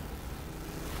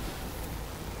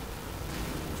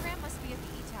 The tram must be at the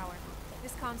E-Tower.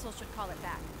 This console should call it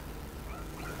back.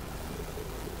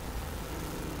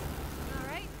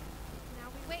 Alright. Now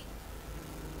we wait.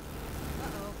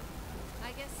 Uh-oh.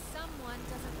 I guess someone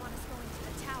doesn't want us going to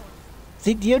the tower.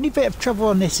 The only bit of trouble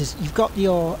on this is you've got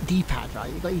your D-pad, right?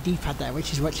 You've got your D-pad there,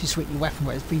 which is what you switch your weapon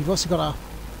with, but you've also got a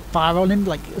fire on him,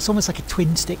 like it's almost like a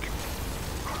twin stick.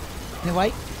 No,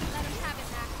 wait. Let him have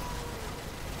it, Mac.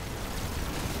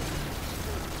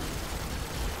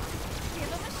 Give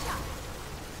him a shot.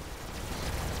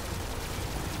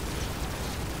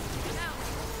 Now.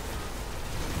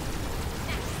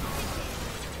 Next.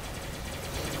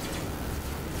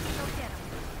 Go get him.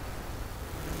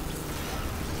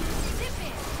 Zip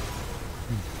in.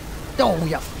 Oh,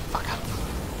 you fucker.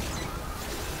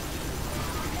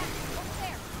 Over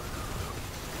there.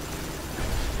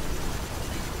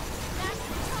 That's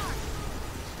the car.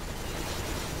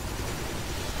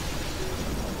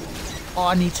 Oh,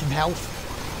 I need some health.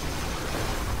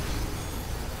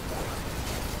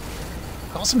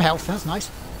 Got some health, that's nice.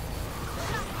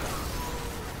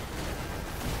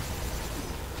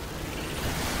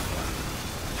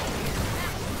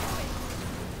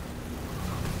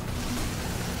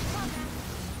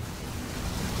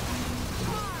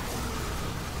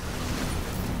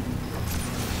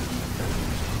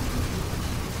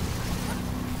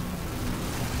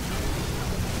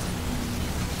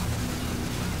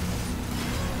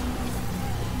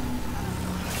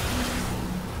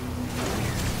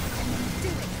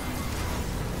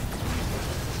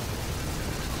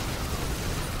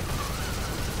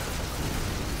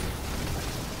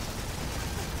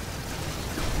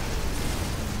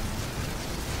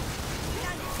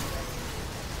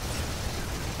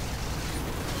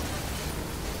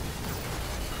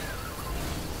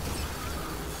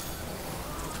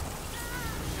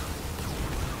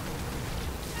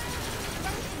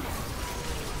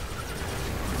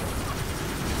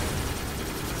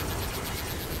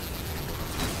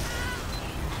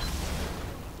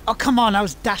 Oh, come on, I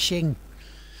was dashing.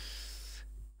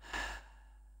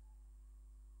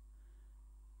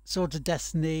 Swords of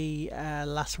Destiny,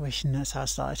 Last Wish, and that's how I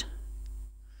started.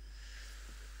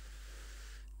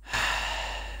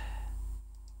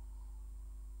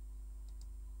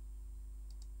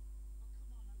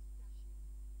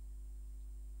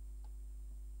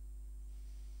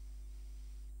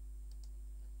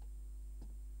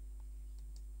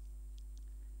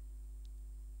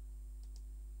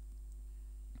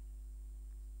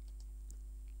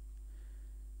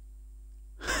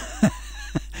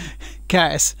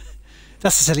 Curtis,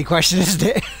 that's a silly question, isn't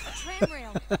it? Tram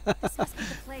rail. This must be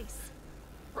the place.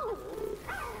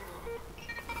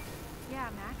 Yeah,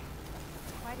 Mac.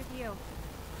 It's quite a view.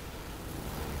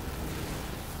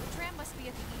 The tram must be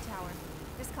at the E-Tower.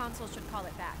 This console should call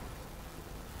it back.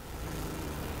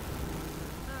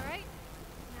 Alright.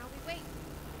 Now we wait.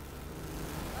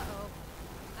 Uh-oh.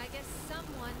 I guess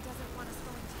someone doesn't want us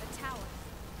going to the tower.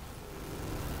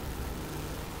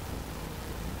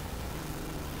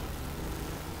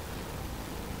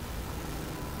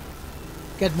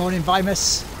 Good morning,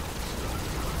 Vimus.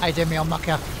 How you doing, me on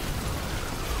mucker?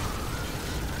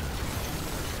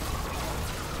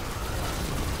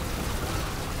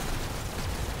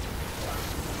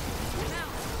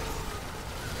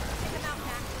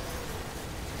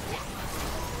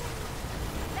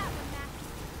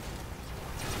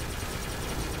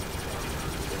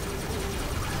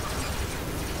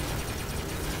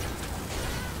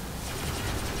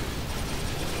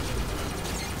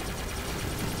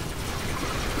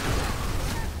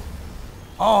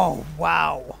 Oh,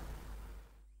 wow.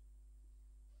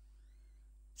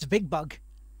 It's a big bug.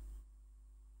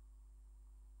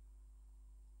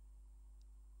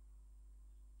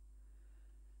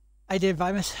 I did,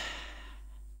 Vimus.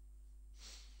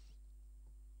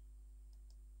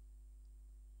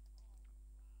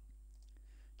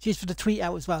 Cheers for the tweet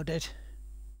out as well, dude.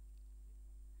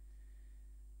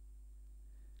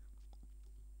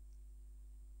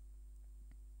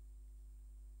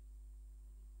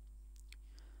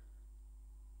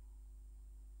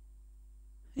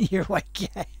 You're awake,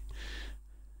 yeah.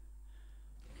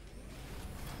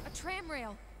 A tram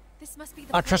rail. This must be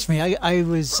the Oh, trust me, I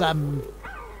was going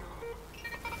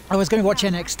to watch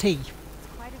NXT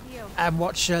Quite a view. and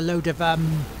watch a load of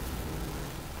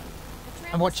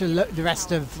and watch the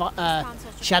rest of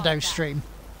Shadow's stream.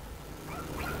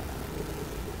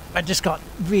 I just got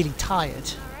really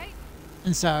tired,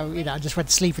 and so I just went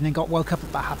to sleep and then got woke up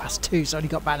about 2:30, so I only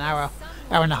got about an hour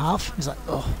and a half. It was like,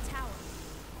 oh.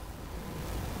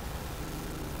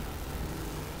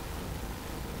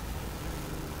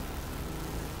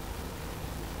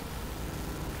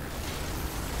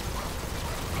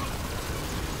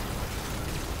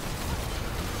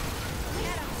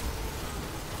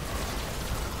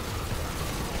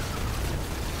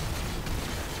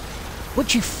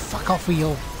 Would you fuck off with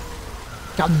your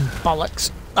gun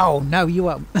bollocks? Oh, no, you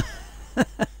won't.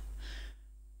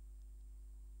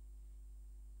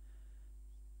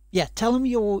 Yeah, tell them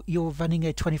you're running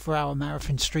a 24-hour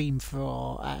marathon stream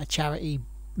for a charity,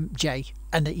 Jay,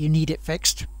 and that you need it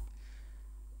fixed.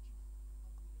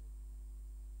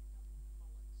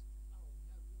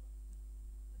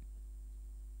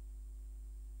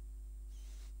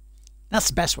 That's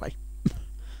the best way.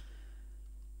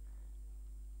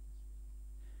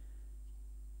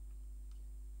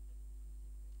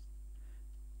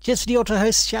 Cheers for the auto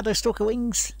host, Shadow Stalker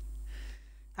Wings.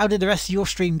 How did the rest of your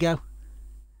stream go?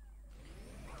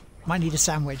 Might need a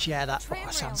sandwich. Yeah, that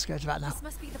sounds good about now. This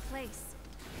must be the place.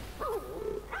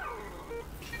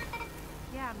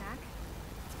 Yeah, Mac.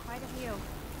 It's quite a view.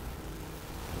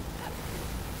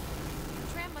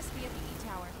 The tram must be at the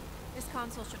E-Tower. This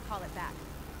console should call it back.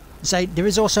 So there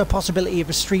is also a possibility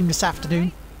of a stream this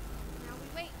afternoon. Now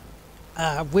we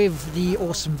wait. With the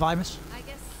awesome Vimus. I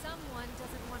guess someone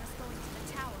doesn't want us going to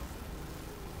the tower.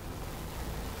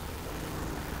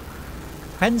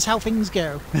 Depends how things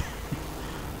go.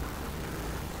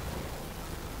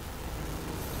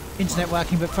 Internet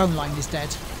working, but phone line is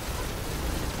dead.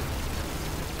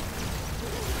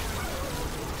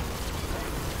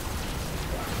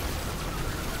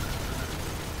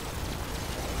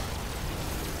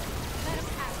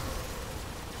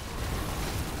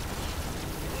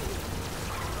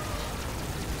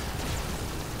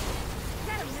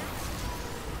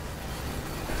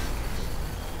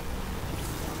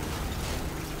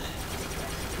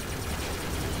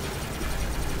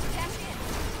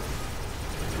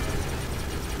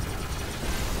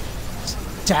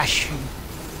 Dashing.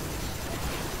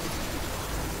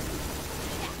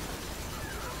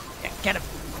 Yeah, get him.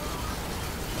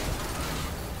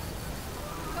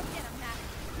 Go get him, Mac.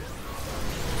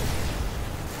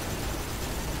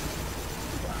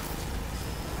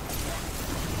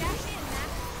 Dash in, Mac.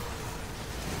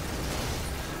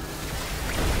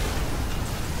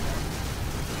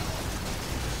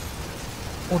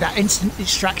 Oh, that instant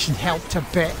distraction helped a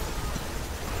bit.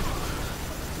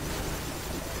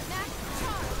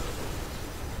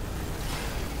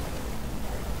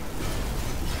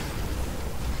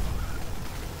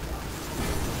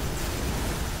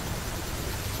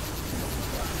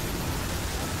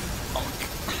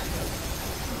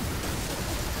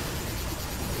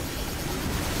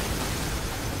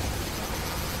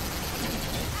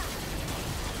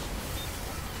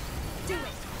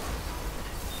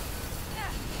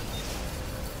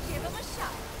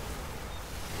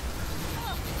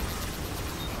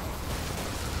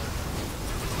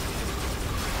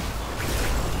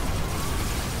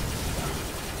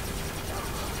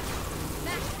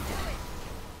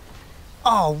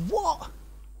 Oh, what?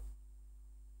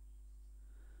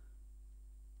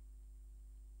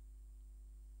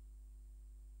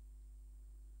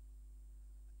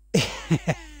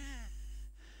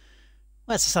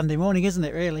 Well, it's a Sunday morning, isn't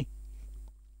it, really?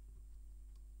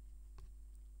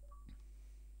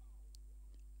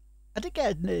 I did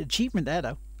get an achievement there,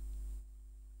 though.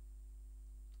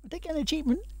 I did get an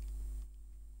achievement.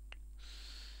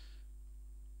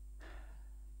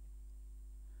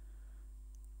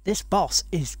 This boss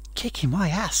is kicking my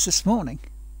ass this morning.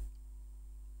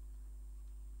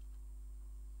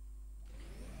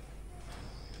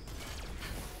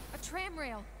 A tram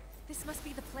rail. This must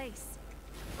be the place.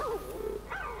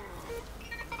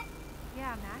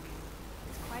 Yeah, Mac.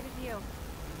 It's quite a view.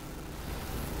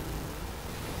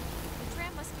 The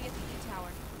tram must be at the E-Tower.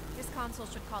 This console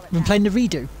should call it I've been back. playing the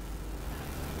redo.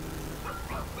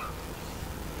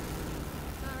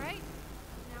 Alright.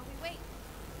 Now we wait.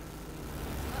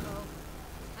 Uh-oh.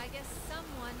 I guess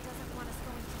someone doesn't want us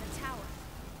going to the tower.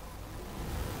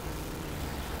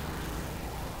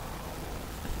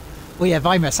 Well, yeah,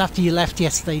 Vimus, after you left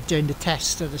yesterday during the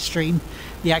test of the stream,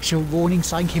 the actual warning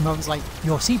sign came up. It was like,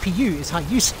 your CPU is high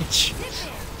usage.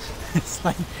 It's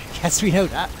like, yes, we know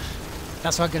that.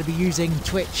 That's why I'm going to be using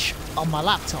Twitch on my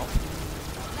laptop.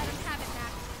 Let him have it,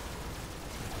 Mac.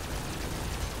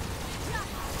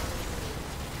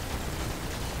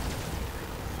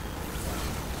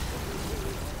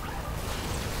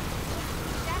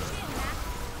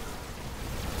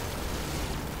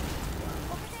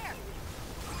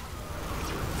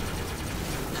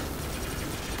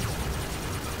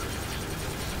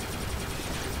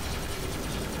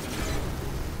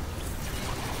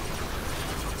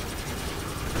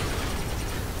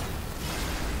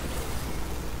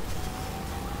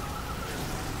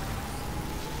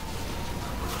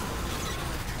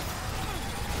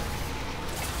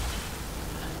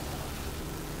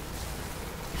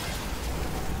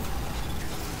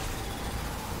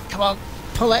 Come on,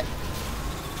 pull it.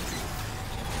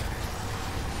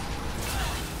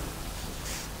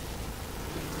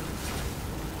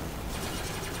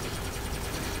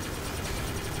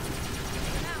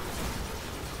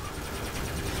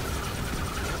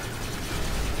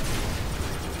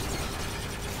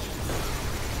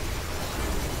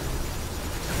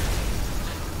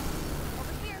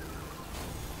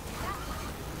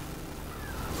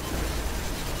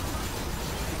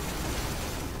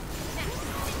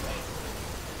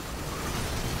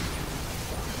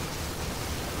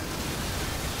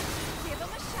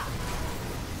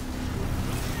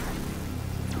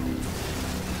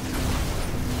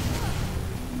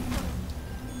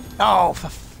 Oh,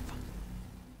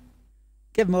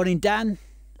 good morning, Dan.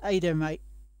 How you doing, mate?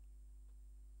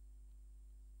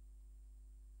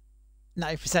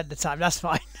 90% of the time, that's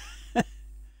fine.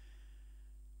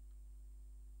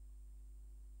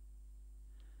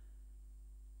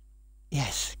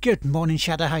 Yes, good morning,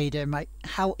 Shadow. How you doing, mate?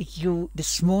 How are you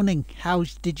this morning? How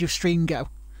did your stream go?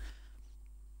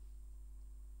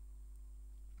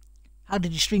 How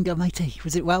did your stream go, matey?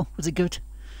 Was it well? Was it good?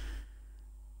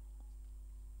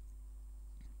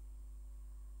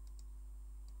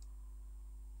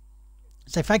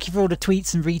 So thank you for all the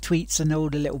tweets and retweets and all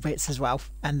the little bits as well,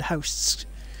 and the hosts.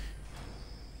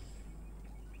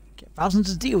 Get thousands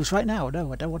of deals right now.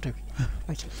 No, I don't want to.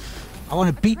 Wait, I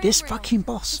want to beat this fucking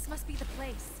boss. This must be the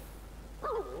place.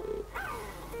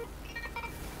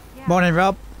 Yeah, Morning,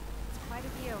 Rob. it's quite a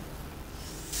view.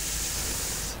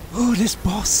 Oh, this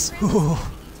boss.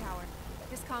 Oh. E-tower.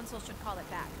 This console should call it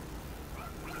back.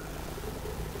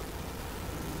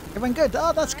 It went good.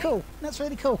 Oh, that's Alright. cool. That's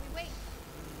really cool. Wait.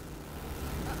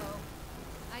 Uh-oh.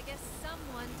 I guess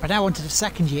someone But now on to the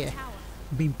second year. tower.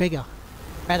 Being bigger,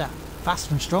 better,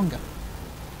 faster and stronger.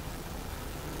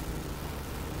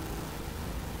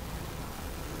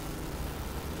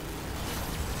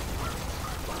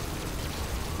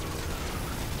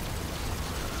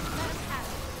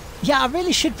 Yeah, I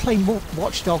really should play more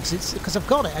Watch Dogs. It's because I've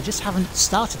got it. I just haven't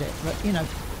started it. But you know,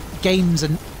 games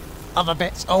and other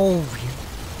bits. Oh, you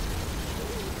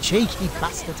cheeky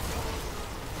bastard!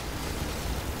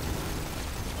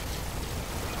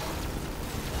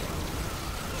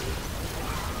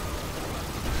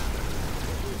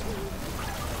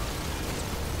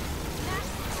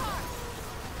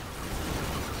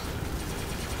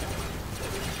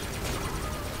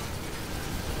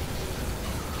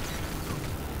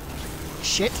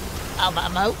 Shit! Out of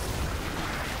ammo.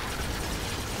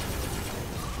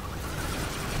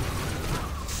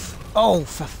 Oh,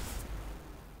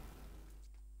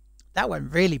 that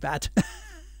went really bad.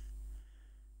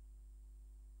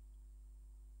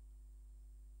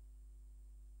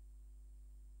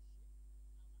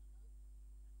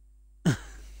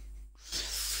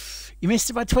 You missed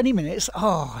it by 20 minutes.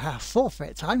 Oh,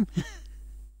 forfeit time.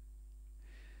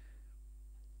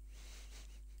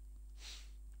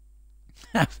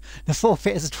 The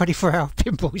forfeit is a 24-hour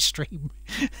pinball stream.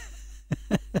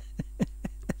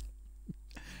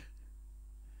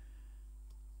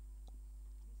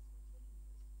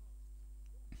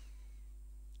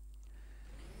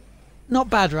 Not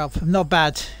bad, Rob. Not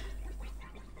bad.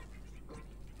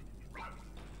 A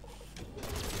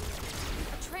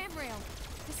tram rail.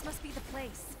 This must be the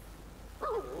place.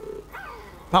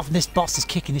 Apart from this boss is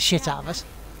kicking the shit out of us.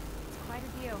 It's quite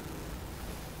a view.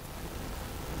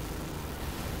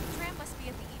 The tram must be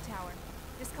at the E-tower.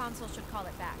 This console should call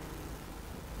it back.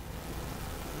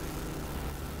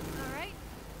 Alright.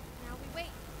 Now we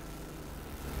wait.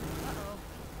 Uh-oh.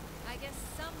 I guess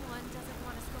someone doesn't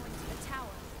want us going to the tower.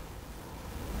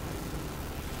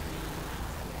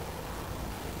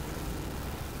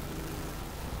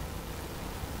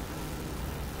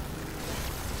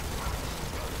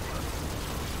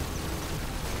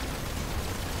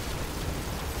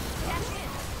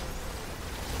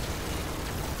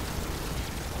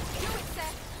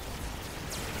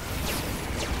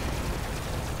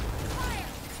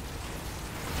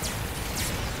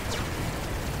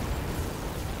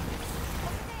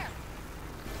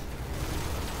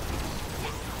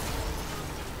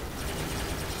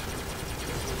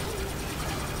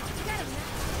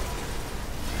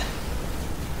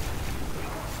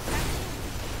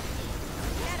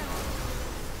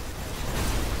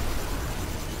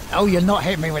 Oh, you're not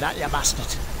hitting me with that, you bastard.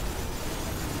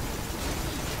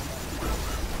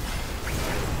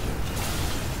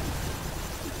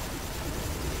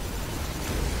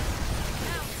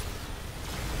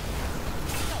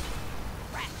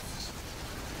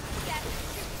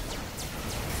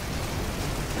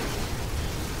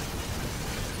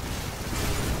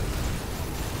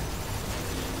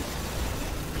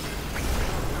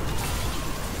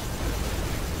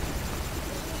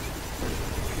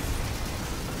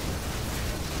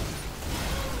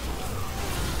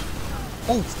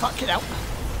 Oh, fuck it out.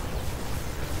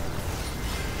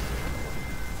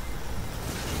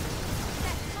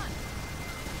 Set, come on.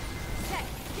 Set,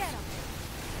 get him.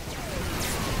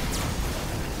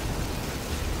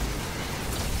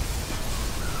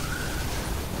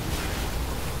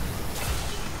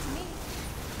 To me.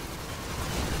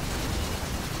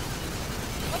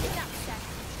 Open up, Set.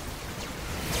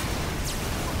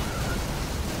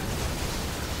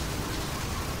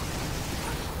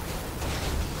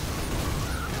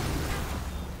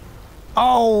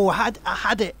 Oh, I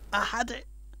had it. I had it.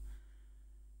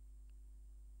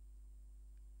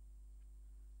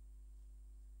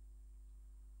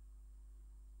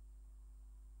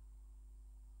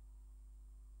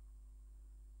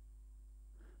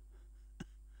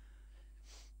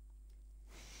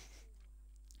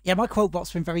 Yeah, my quote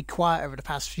bot's been very quiet over the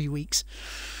past few weeks.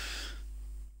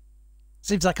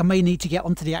 Seems like I may need to get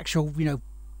onto the actual, you know,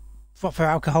 proper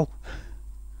alcohol.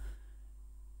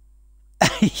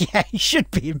 Yeah, you should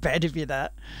be in bed if you're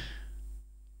that.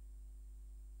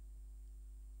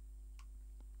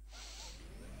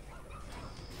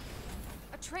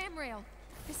 A tram rail.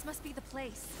 This must be the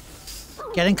place.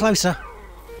 Getting closer.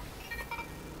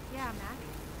 Yeah, Mac.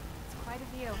 It's quite a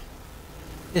view.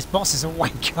 This boss is a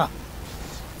wanker.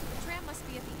 The tram must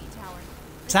be at the E-Tower.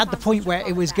 It's at the point where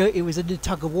it was good. It was in the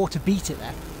tug of war to beat it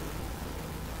there.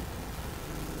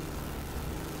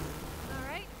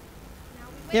 Alright. Now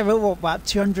we wait. Yeah, well, what, about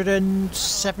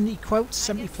 270 quotes,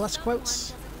 70 plus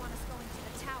quotes. Doesn't want us going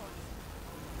to the tower.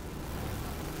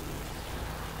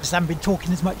 Just haven't been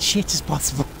talking as much shit as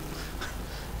possible.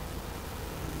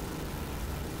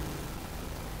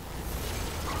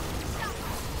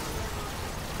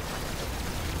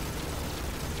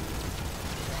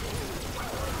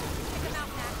 Take him out,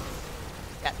 Mac.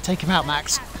 Yeah, take him out,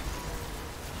 Max. Go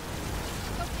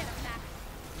get him, Mac.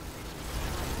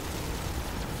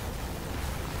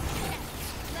 Yes,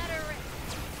 let her rip.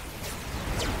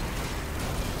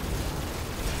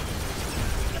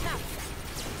 Take him out.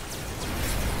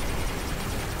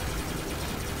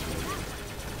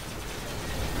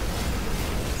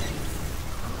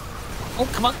 Oh,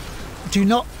 come on. Do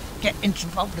not get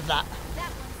involved with that.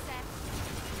 That one's set.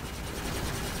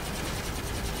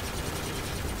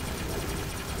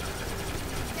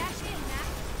 Dash in, Mac.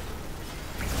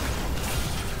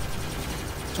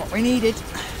 That's what we needed.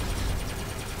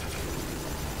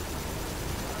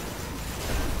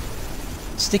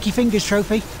 Sticky fingers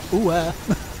trophy. Ooh, Let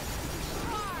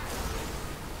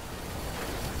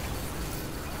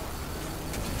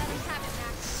him have it,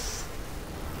 Mac.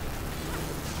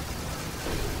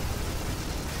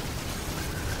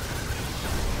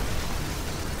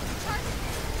 Charge it.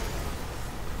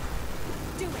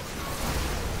 Do it.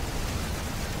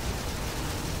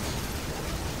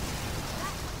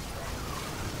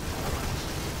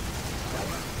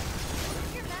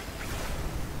 Here, Mac.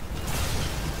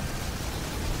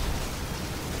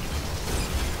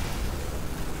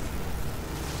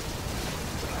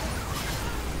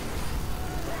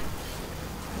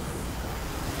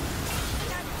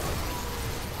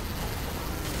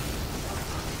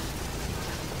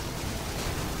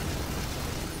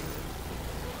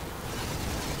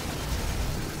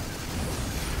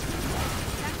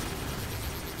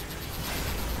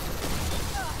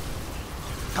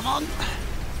 come on.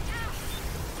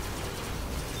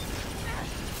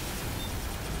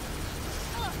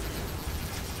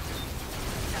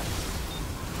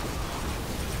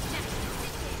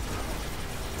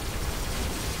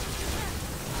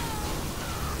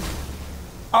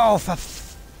 Oh, for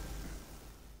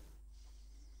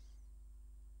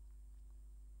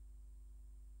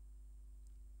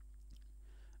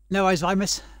no eyes, I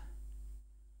miss.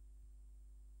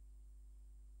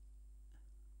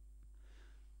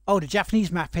 Oh, the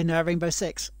Japanese map in Rainbow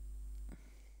Six.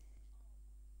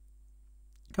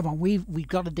 Come on, we've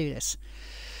got to do this.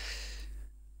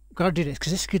 Got to do this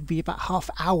because this could be about half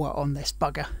hour on this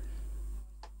bugger.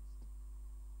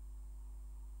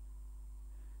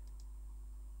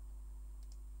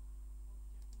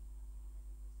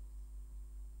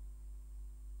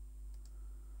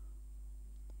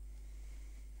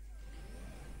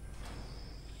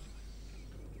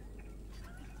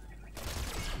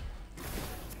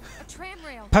 A tram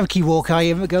rail. Pokey walk, I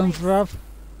am going for Rob.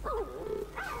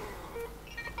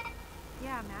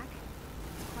 Yeah, Mac.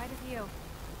 It's quite a view.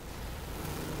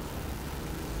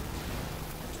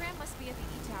 The tram must be at the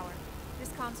E-Tower. This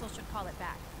console should call it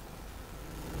back.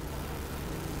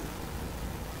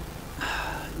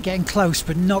 Getting close,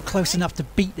 but not close enough to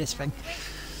beat this thing.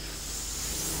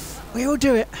 We'll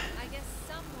do it. I guess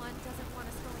someone doesn't want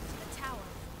us going to the tower.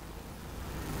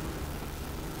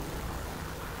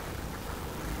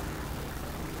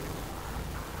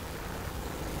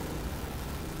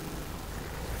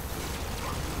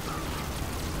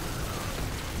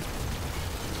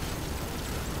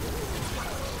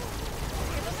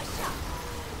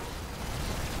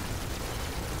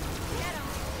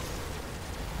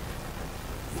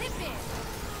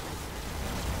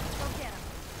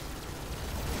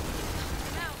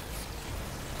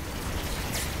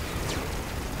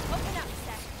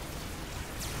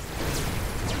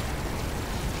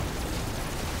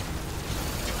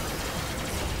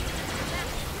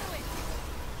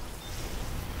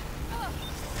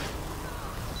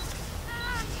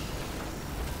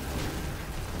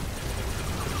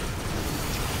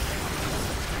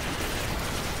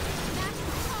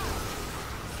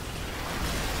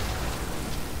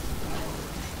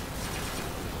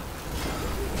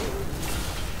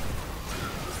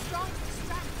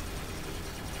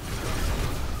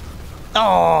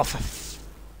 Oh,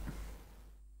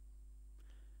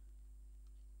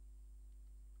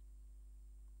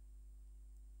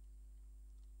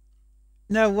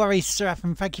 no worries,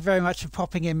 Seraphim. Thank you very much for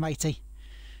popping in, matey.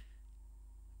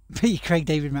 Put your Craig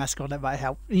David mask on, that might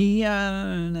help.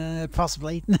 Yeah,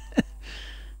 possibly.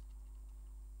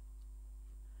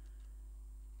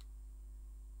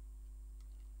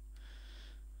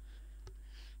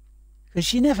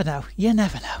 Because you never know. You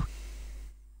never know.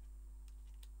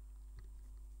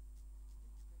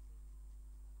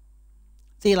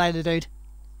 See you later, dude.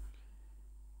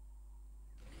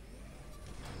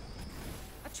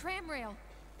 A tram rail.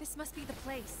 This must be the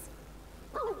place.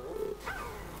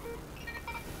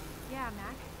 Yeah,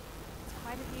 Mac. It's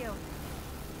quite a view.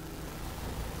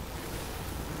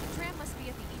 The tram must be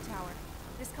at the E-Tower.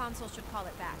 This console should call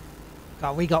it back.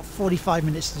 God, we got 45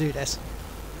 minutes to do this.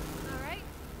 Alright.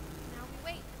 Now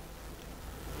we wait.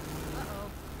 Uh-oh.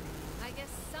 I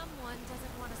guess someone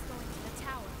doesn't want us going to the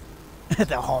tower.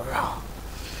 The horror.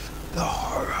 The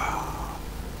horror.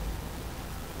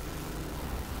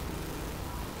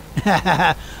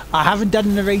 I haven't done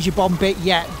an Erasure Bomb bit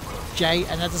yet, Jay,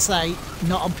 and as I say,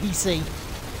 not on PC.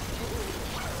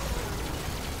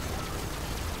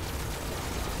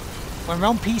 When we're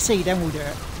on PC, then we'll do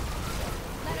it.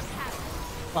 Let us have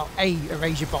it. Well, a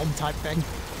Erasure Bomb type thing.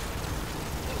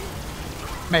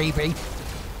 Maybe.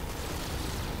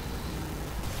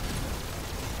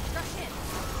 Rush in.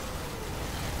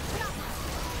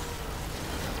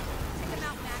 Take him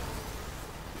out, Mac.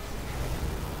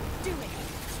 Do it.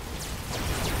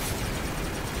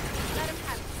 Let him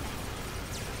have it.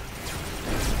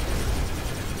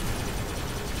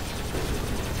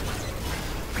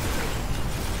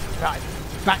 Right,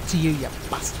 back to you, you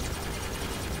bastard.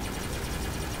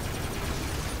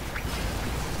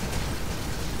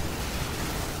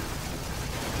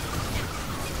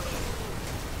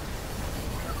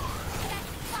 Set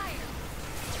fire.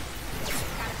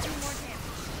 Got a few more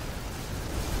damage.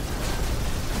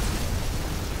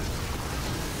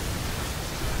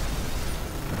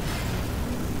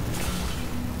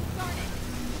 Darn it.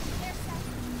 They're set.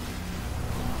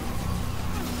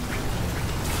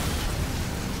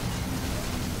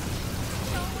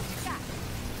 Show 'em what you got.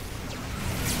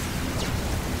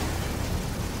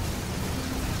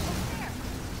 Over there.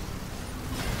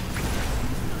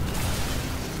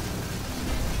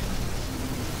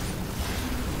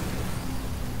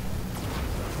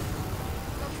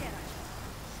 Go get her.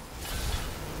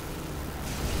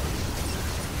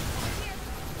 Here.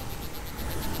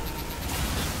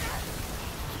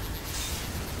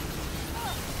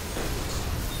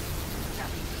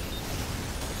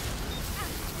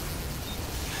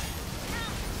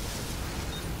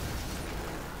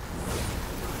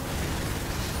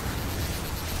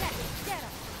 Get him.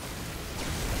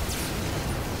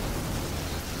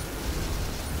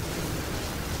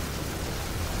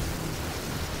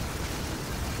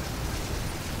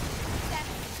 Set.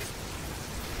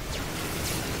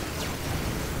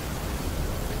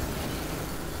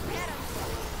 Get him.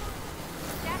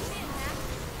 Dash in, Mac.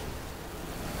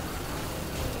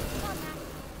 Come on, Mac.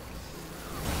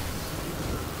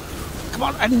 Come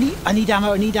on, I need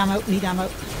ammo, I need ammo, I need ammo.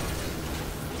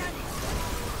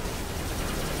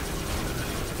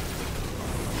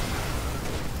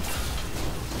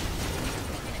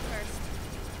 Begin it first.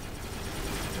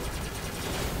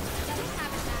 Let us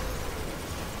have it, Mac.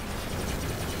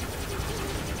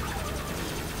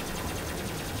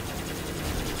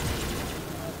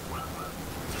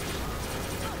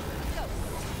 Go.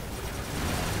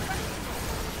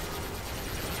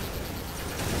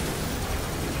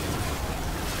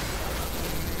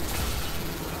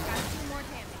 Got a few more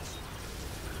damage.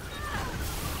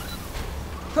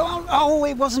 Come on, oh,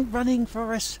 it wasn't running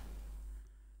for us.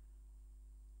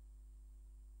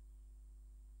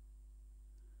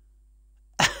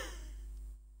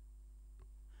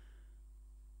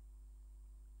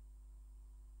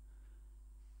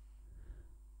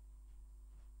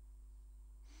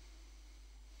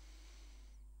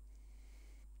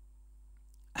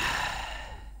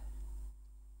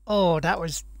 Oh, that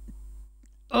was...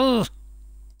 Oh.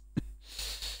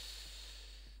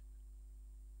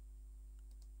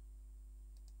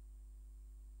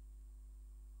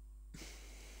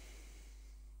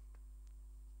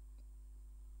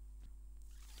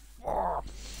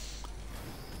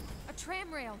 A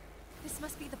tram rail. This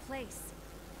must be the place.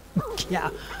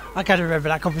 Yeah, I kind of remember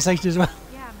that conversation as well.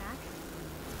 Yeah, Mac.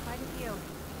 It's quite a view.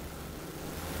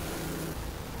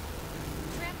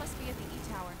 The tram must be at the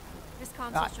E-Tower. This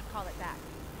console Right. should call it back.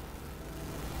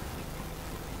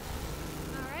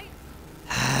 Alright.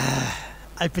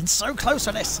 I've been so close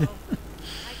on this. I guess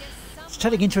someone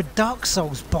turning into a Dark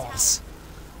Souls boss.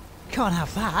 Can't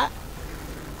have that.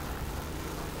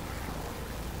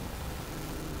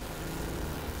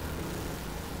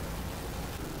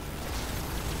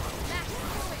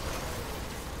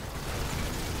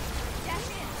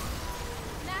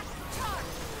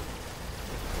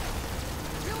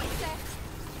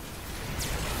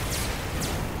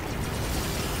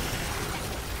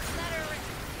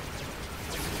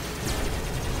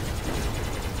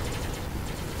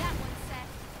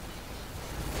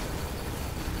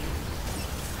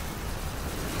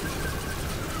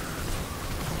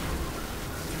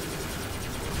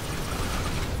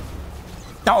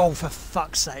 Oh, for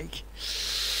fuck's sake.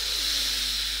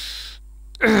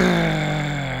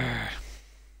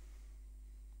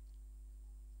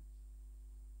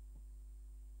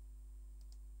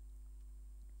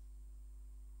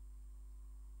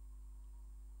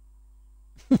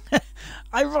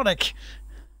 Ironic.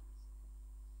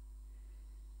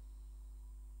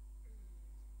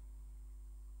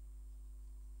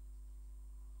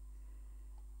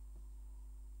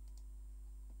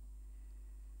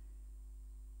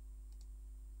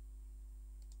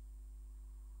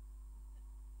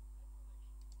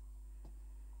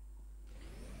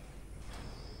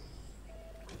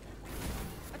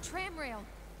 Tram rail.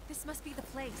 This must be the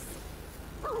place.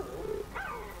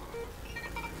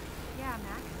 Yeah,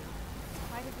 Mac.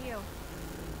 Quite a view.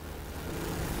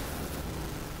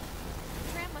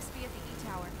 The tram must be at the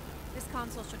E-Tower. This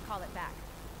console should call it back.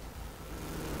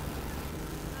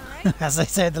 Alright. As they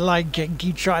say in the Lion King,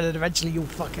 you try it and eventually you'll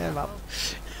fuck him up.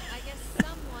 I guess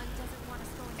someone doesn't want us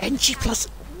going NG plus...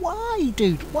 Why,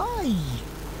 dude? Why?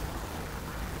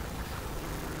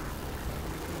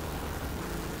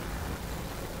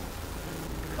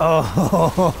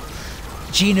 Oh,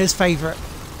 Gina's favourite.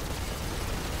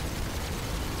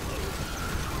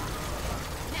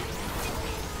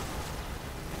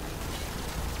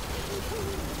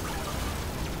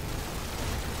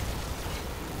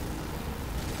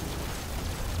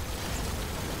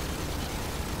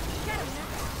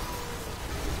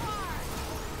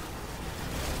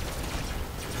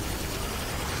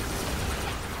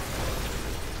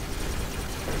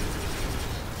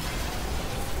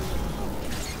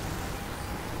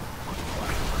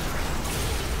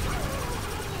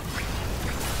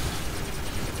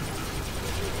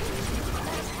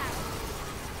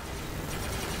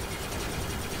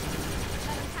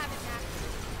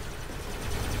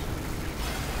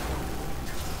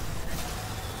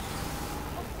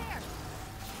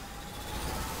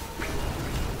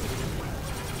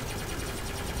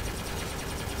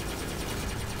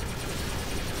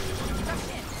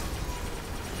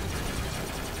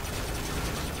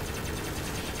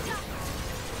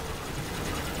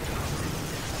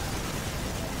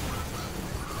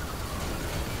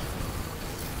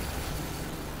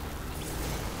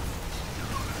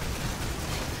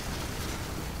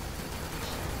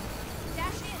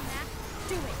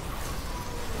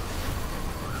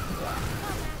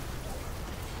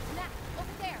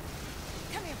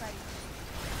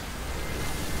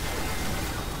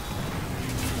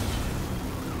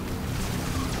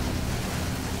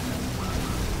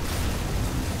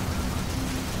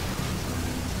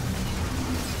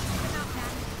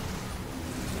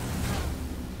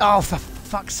 Oh, for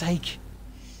fuck's sake.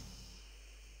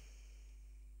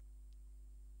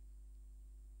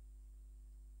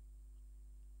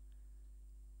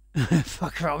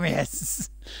 Fuck from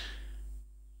yes.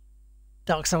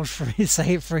 Dark Souls 3,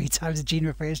 say it 3 times and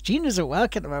Gina appears. Gina's at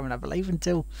work at the moment, I believe,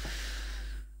 until...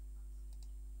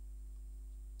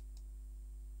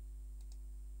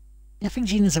 I think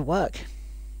Gina's at work.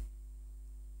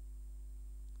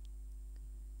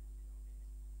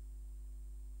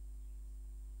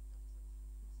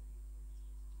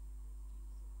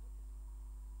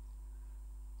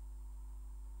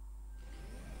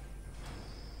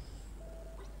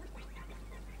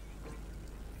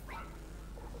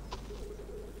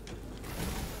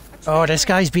 Oh, this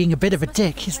guy's being a bit of a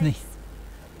dick, isn't he?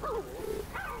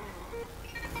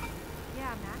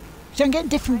 So I'm getting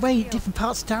different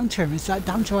parts down to him. It's like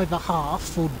down to either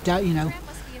half or down, you know,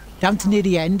 down to near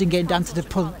the end and getting down to the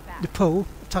pull,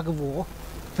 tug of war.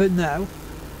 But no.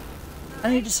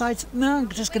 And he decides, no, I'm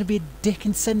just going to be a dick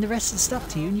and send the rest of the stuff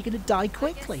to you and you're going to die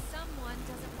quickly.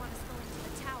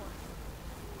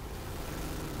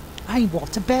 Hey,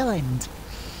 what a bell end.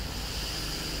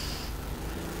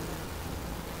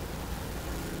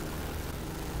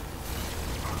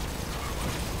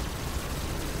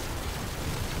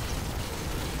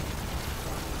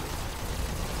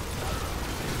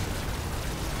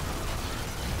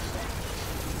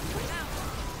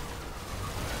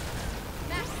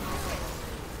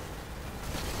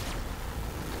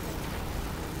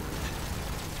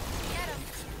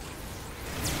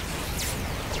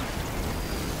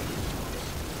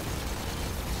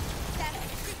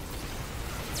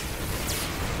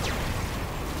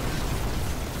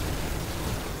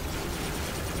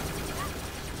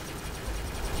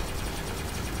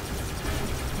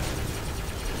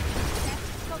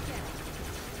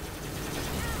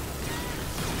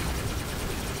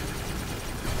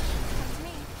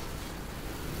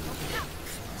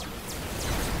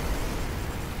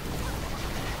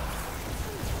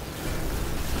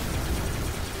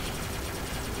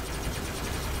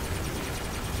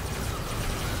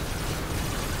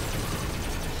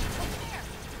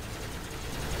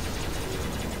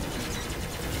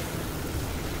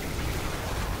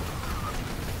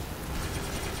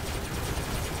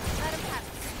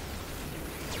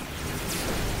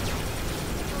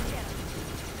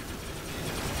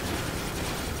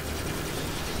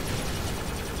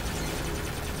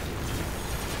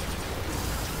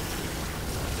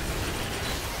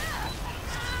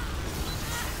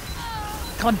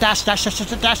 Come on, dash, dash, dash,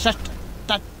 dash, dash,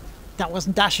 dash. That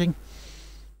wasn't dashing.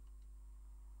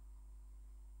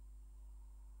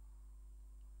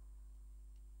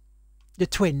 The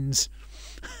twins.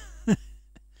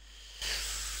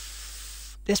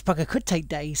 This bugger could take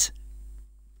days.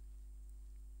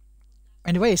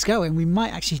 And the way it's going, we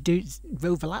might actually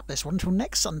overlap this one until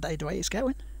next Sunday, the way it's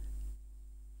going.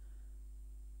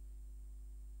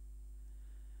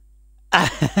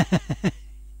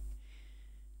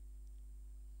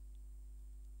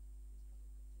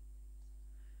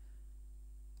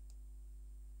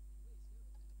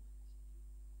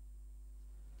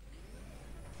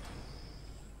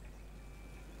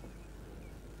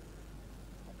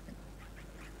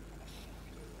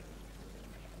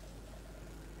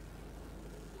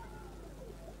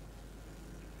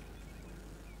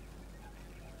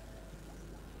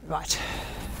 Right.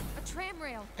 A tram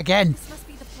rail. Again. This must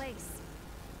be the place.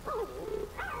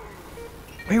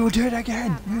 We will do it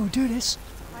again. We will do this.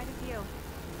 Quite a view.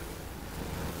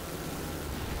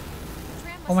 The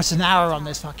tram must Almost be an the hour tower. on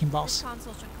this fucking boss. This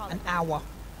console should call An it. hour. All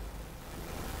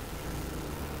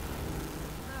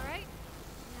right.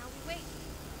 Now we wait.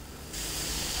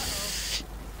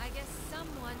 Uh-oh. I guess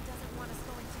someone doesn't want us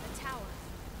going to the tower.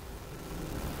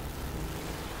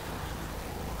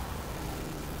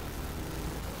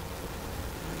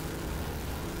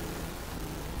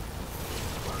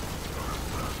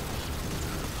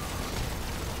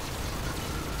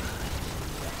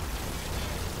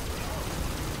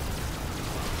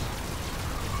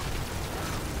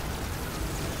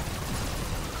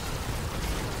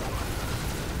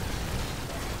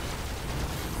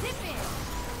 Zip it!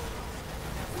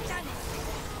 Done it!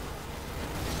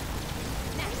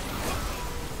 Next, zip it!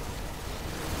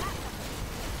 Got them.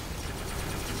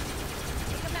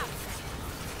 Take 'em out.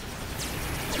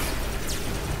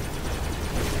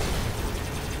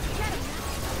 Get 'em now.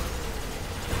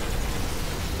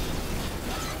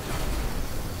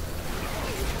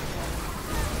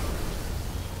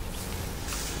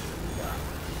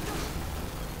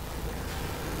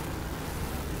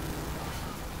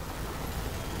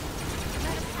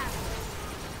 Let 'em have it.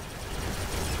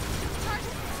 Charge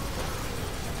it.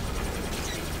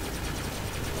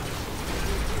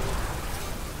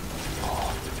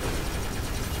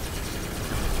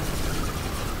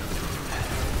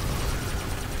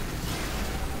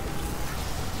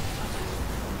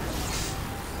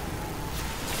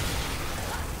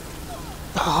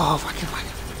 Oh, fucking fuck.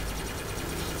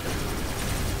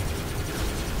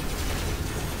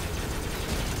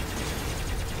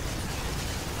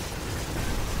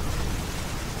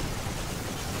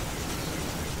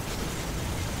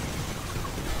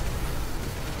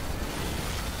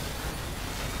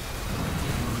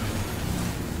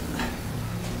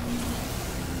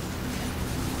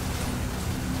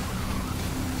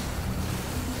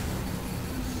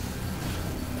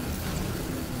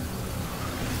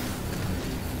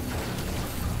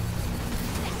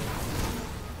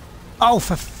 Oh,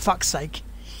 for fuck's sake.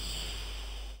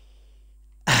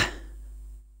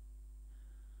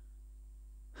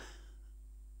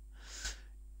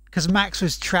 Because Max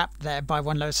was trapped there by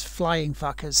one of those flying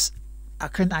fuckers. I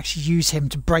couldn't actually use him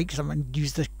to break them and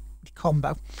use the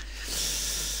combo.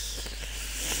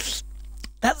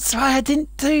 That's why I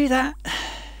didn't do that.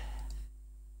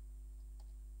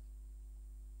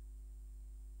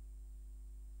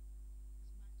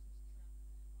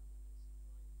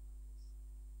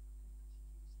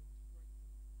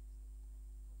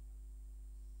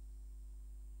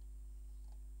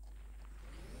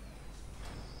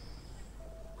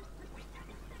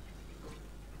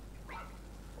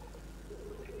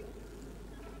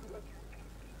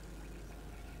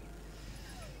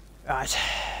 Right.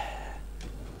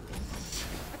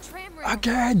 A tram rail.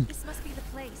 Again. This must be the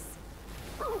place.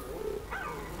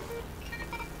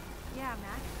 Yeah,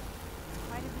 Mac.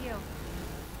 Quite a view.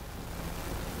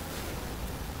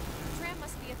 The tram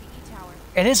must be at the E-Tower.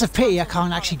 It is a pity I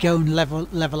can't actually go and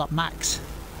level up Max.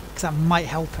 Because that might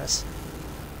help us.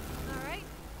 All right.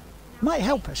 Might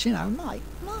help us, you know. Might.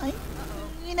 Uh-oh.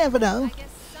 You never know. I guess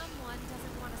someone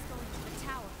doesn't want us going to the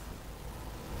tower.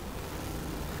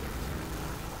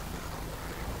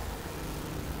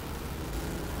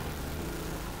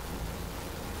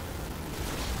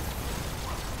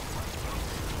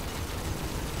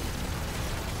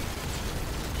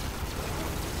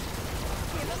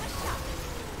 Give him a shot.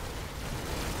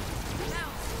 Now.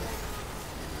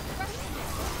 Rush him.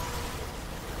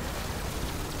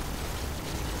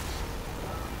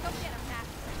 Go get him, Mac.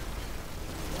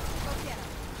 Go get him.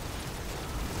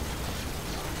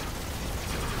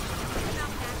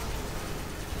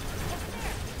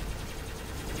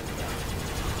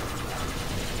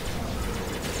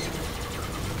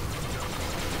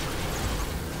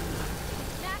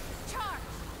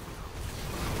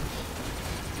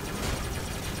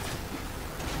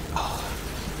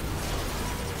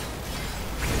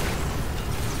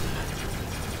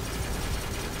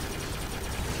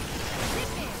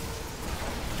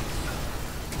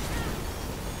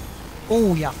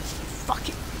 Oh, yeah. Fuck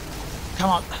it.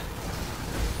 Come on.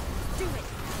 Do it.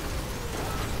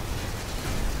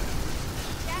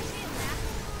 Dash in, Matt.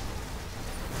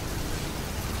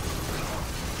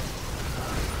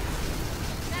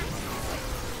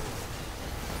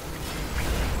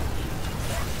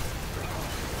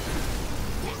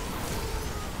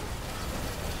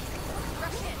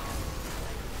 Rush in.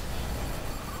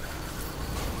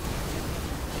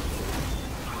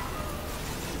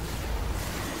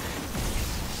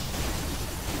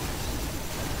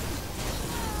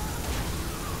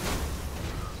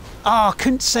 Oh,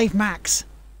 couldn't save Max.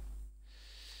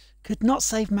 Could not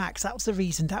save Max. That was the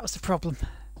reason. That was the problem.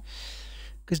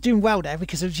 Because doing well there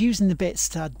because I was using the bits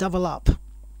to double up.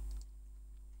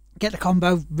 Get the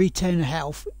combo, return the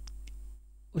health.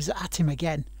 Was at him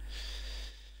again.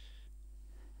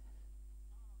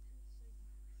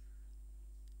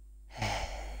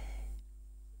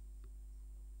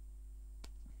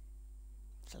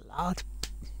 It's a lard.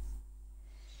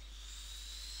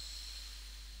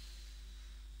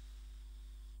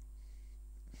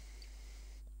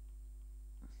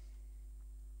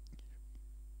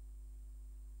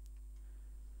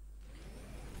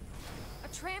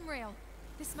 Tram rail.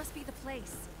 This must be the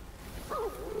place.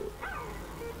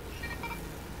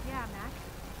 Yeah, Mac.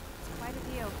 It's quite a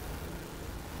view.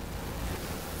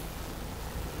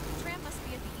 The tram must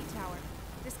be at the E-Tower.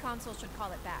 This console should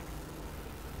call it back.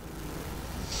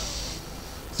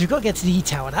 So we've got to get to the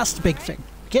E-Tower. That's the big thing.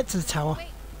 Get to the tower. Wait.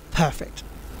 Perfect.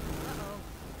 Uh-oh.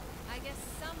 I guess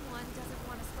someone doesn't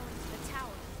want us going to the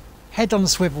tower. Head on the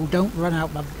swivel. Don't run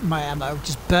out my ammo.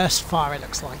 Just burst fire, it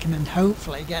looks like. And then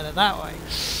hopefully get it that way.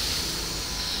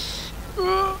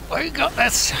 We got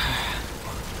this. That's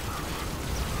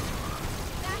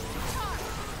the car.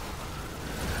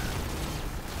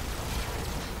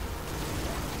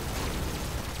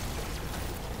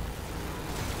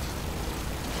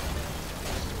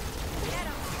 Get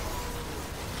him.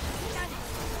 Done it.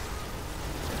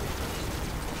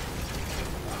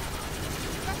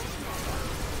 Rush in there.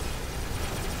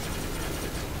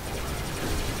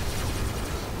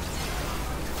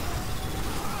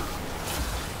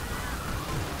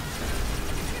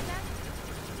 Here, Mac.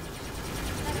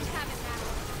 Let him have it, Mac.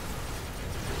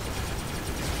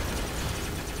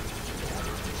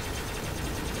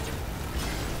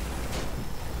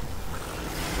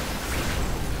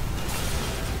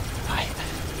 Right.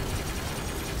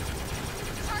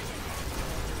 Sergeant.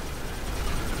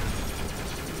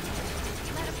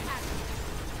 Let him have it.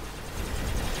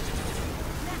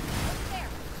 Mac, look there.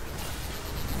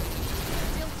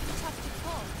 Still too tough to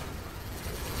pull.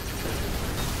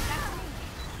 That's me.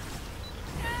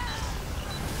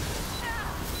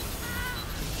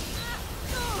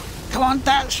 Come on,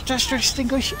 dash, just to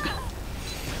extinguish. Get him,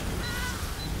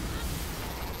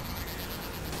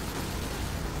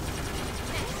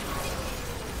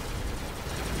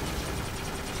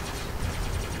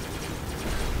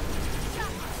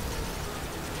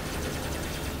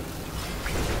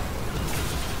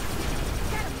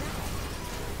 Mac.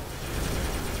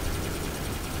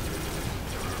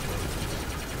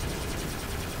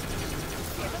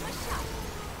 Give him a shot.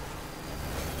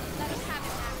 Let him have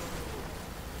it, Mac.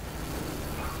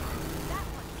 That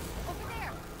one. Over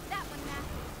there. That one, Mac.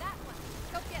 That one.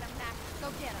 Go get him, Mac. Go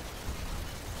get him.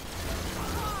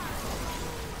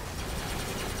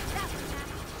 That one, Mac.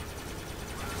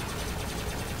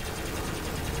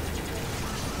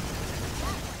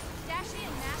 That one. Dash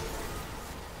in, Mac.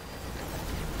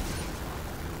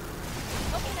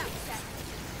 Open up, Seth.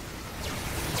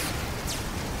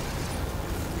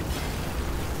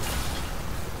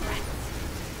 Rats.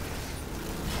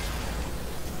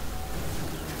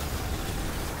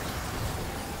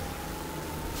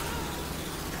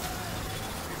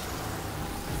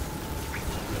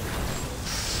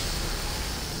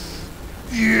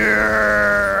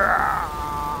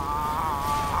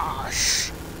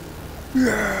 Yes.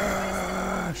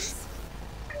 Yes.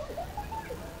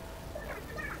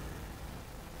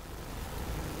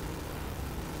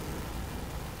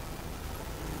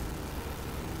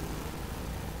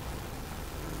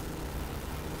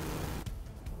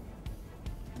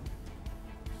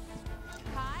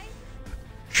 Kai?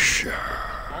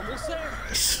 Almost there.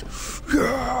 Yes.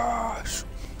 Yes.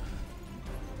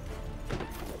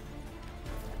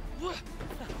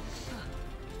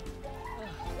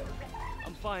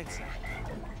 I'm fine, Sam.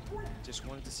 Just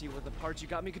wanted to see what the parts you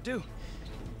got me could do.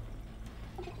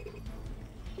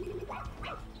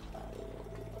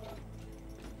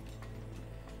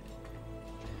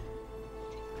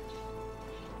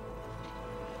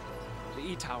 The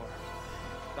E-Tower.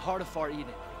 The heart of Far Eden.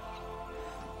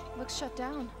 Looks shut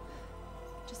down.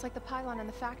 Just like the pylon in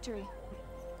the factory.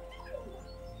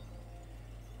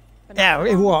 but Yeah, not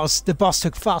it long. was. The boss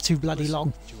took far too bloody Listen,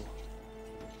 long. Jewel,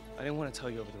 I didn't want to tell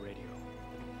you over the radio,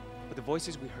 but the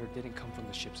voices we heard didn't come from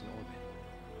the ships in orbit.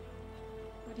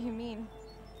 What do you mean?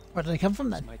 Where did they come from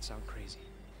This then? might sound crazy,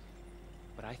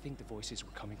 but I think the voices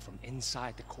were coming from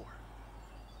inside the core.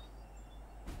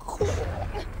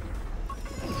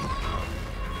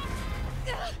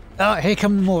 Oh, here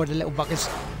come more of the little buggers.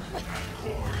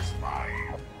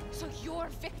 So you're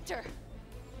Victor.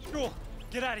 Jewel,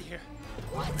 get out of here.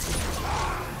 What?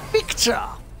 Victor!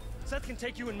 Seth can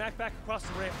take you and Mac back across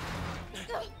the rail.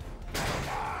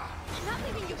 I'm not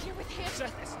leaving you here with him.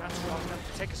 Seth is not strong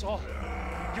enough to take us all.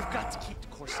 You've got to keep the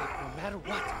core safe no matter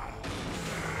what.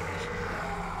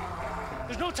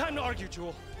 There's no time to argue,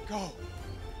 Jewel. Go.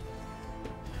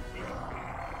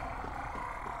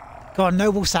 Got a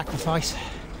noble sacrifice.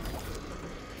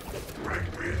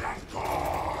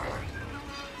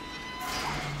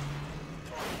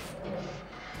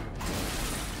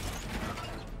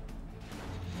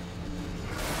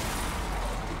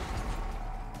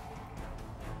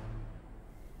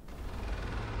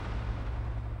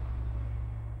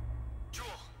 Jewel,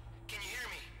 can you hear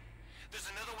me? There's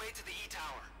another way to the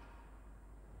E-Tower.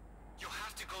 You'll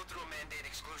have to go through a mandate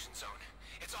exclusion zone.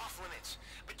 It's off limits,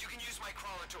 but you can use my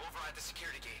crawler to override the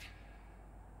security gate.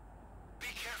 Be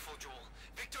careful, Jewel.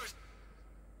 Victor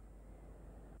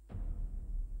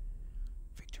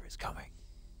is coming.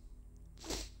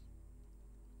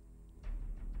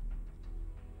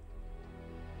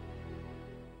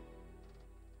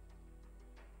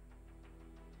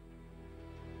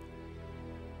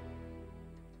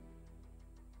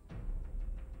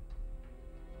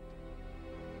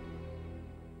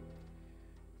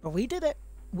 But we did it.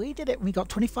 We did it. We got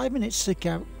 25 minutes to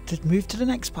go to move to the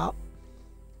next part.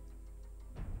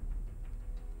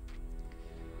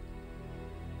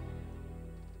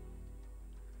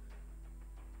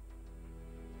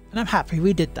 And I'm happy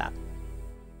we did that.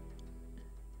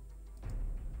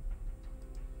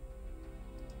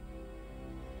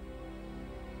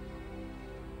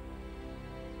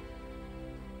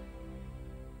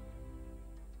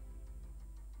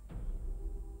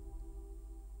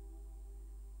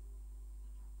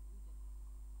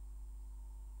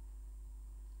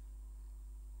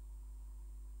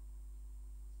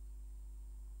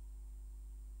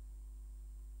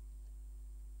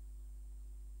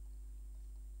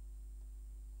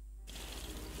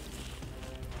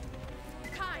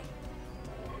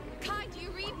 Kai, do you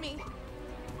read me?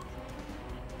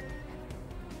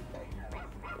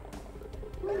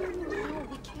 No,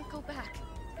 we can't go back.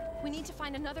 We need to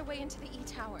find another way into the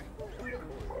E-Tower.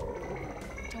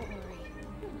 Don't worry.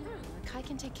 Kai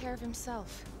can take care of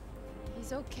himself.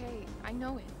 He's okay. I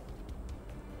know it.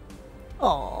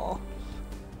 Aww.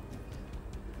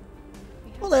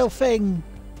 We have Well, little thing.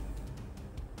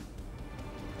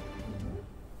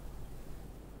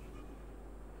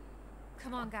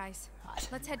 Come on, guys.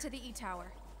 Let's head to the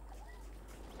E-Tower.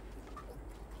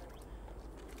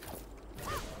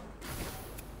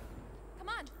 Come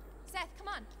on, Seth, come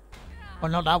on.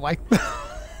 Well, not that way.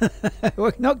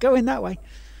 We're not going that way.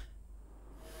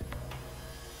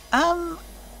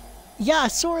 Yeah, I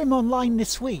saw him online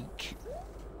this week.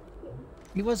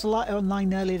 He was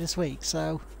online earlier this week,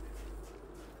 so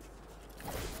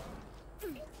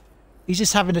he's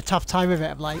just having a tough time with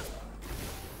it, I'm like.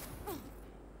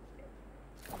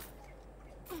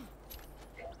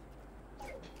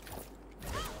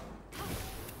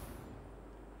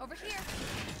 Over here.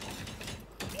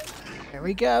 There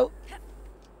we go.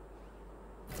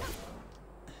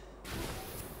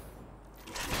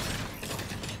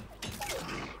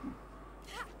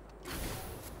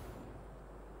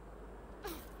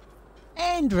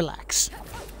 And relax.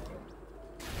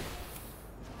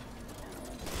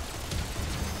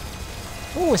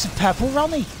 Oh, it's a purple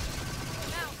Ronnie.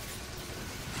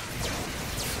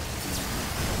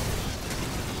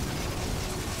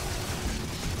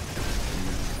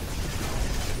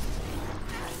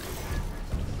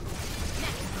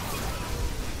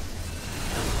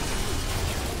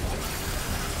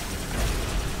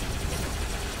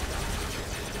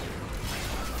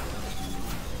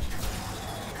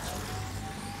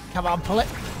 Come on, pull it.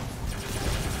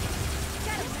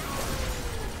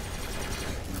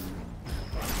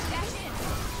 Dash in.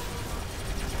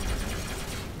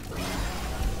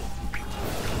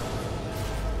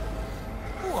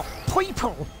 Oh,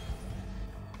 people.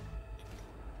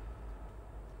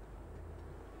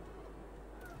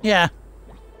 Yeah.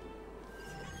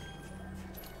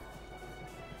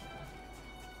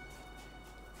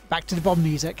 Back to the bomb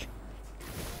music.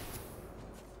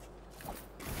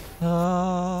 This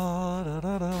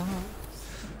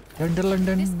Dun, dun, dun,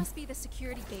 dun. must be the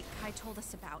security gate Kai told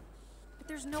us about.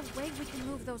 there's no way we can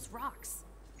move those rocks.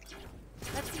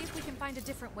 Let's see if we can find a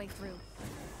different way through.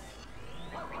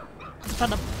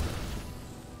 Stand up.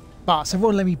 But so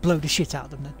won't let me blow the shit out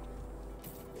of them then.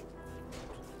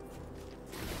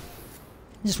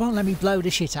 Just won't let me blow the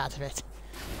shit out of it.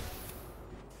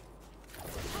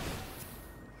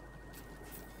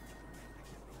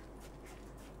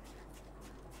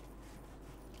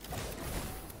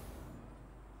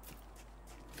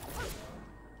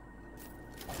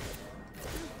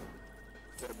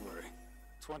 February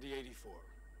 2084.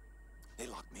 They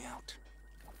locked me out.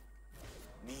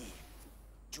 Me,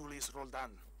 Julius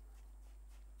Roldan.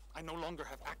 I no longer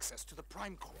have access to the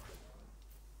Prime Core.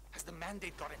 Has the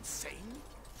mandate got insane?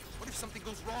 What if something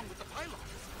goes wrong with the pylons?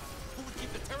 Who would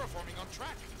keep the terraforming on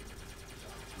track?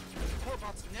 The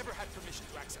Corebots never had permission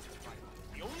to access the pylon.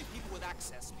 The only people with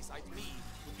access besides me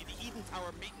would be the Eden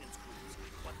Tower maintenance crews.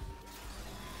 But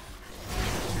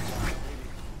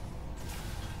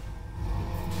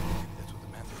that's what the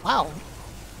mandate. Wow.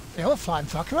 You're a flying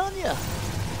fucker, aren't you?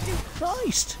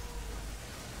 Christ.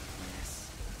 Yes,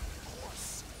 of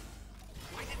course.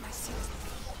 Why didn't I see this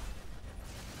before?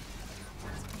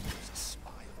 There's a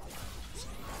spy on us.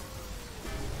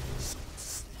 Someone's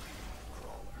sleeping on the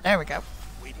crawler, There we go.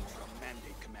 waiting for a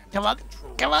mandate commander Come to on.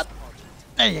 control Come this on.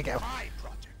 project. There you go. My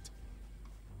project.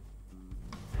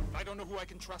 I don't know who I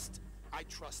can trust. I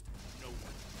trust no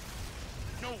one.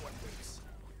 No one waits.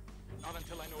 Not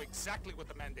until I know exactly what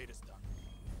the mandate has done.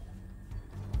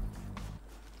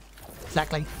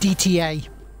 Exactly. DTA.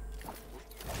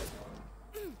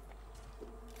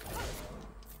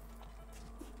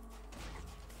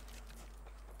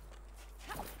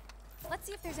 Let's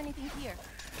see if there's anything here.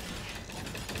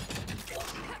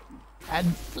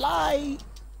 And fly.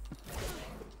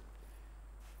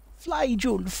 Fly,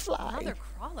 June, fly. Another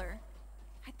crawler?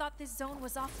 I thought this zone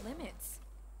was off limits.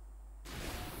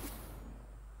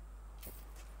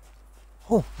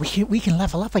 Oh, we can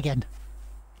level up again.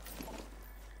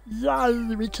 Yeah,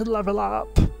 we can level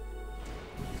up.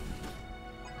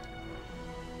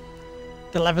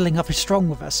 The leveling up is strong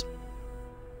with us.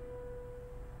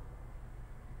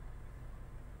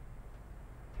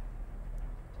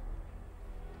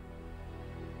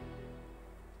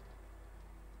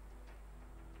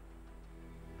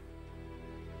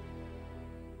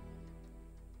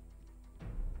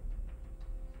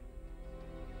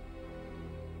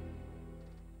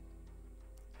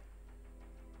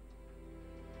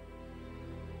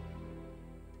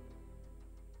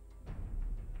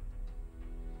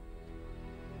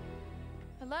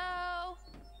 Hello?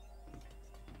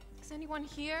 Is anyone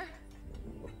here?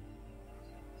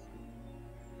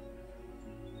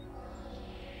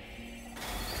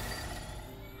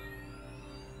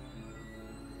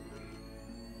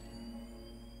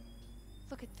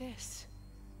 Look at this.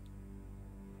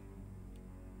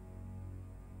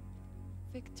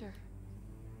 Victor.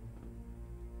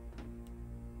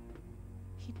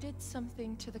 He did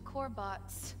something to the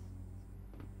Corebots.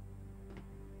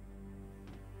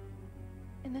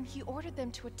 And then he ordered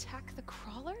them to attack the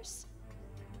crawlers?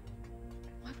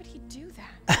 Why would he do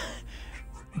that?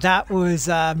 That was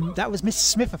Mr.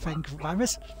 Smith, I think,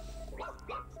 Virus.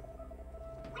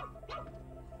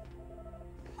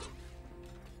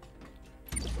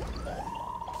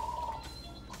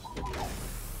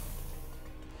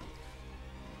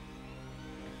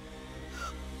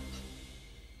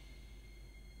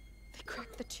 They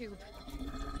cracked the tube.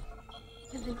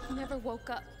 And then he never woke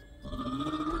up.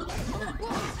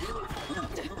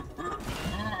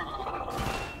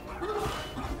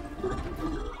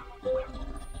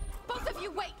 Both of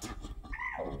you, wait!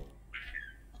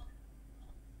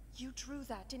 You drew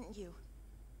that, didn't you?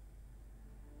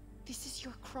 This is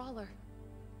your crawler.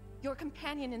 Your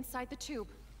companion inside the tube.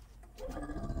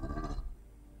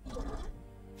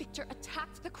 Victor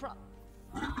attacked the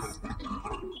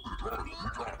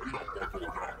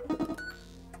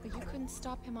But you couldn't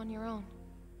stop him on your own.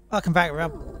 Welcome back,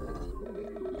 Rob.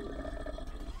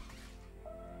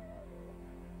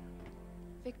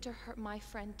 Victor hurt my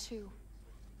friend too.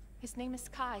 His name is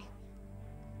Kai.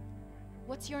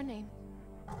 What's your name?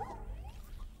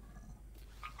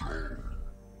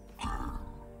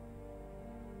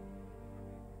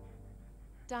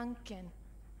 Duncan.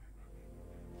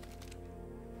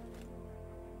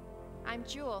 I'm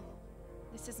Jewel.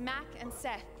 This is Mac and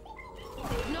Seth.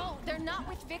 No, they're not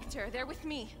with Victor. They're with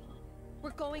me. We're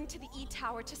going to the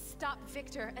E-Tower to stop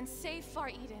Victor and save Far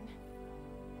Eden.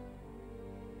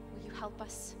 Will you help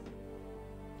us?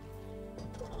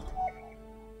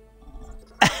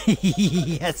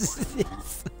 Yes,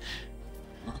 yes.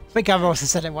 I think I've also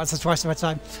said it once or twice in my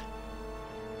time.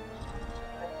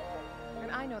 And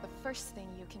I know the first thing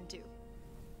you can do.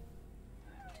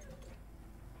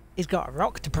 He's got a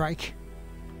rock to break.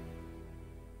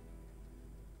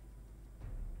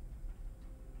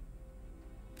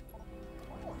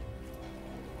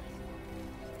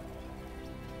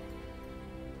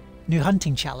 New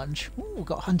hunting challenge. Ooh, we've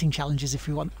got hunting challenges if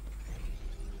we want.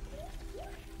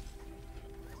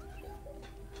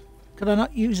 Could I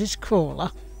not use this crawler?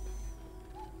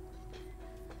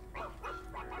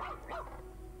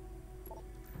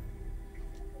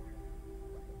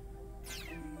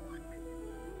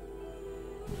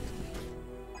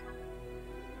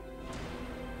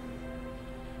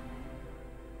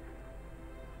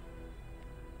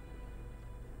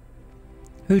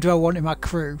 Who do I want in my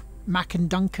crew? Mac and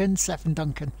Duncan, Seth and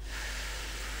Duncan.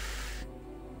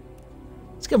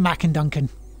 Let's go Mac and Duncan.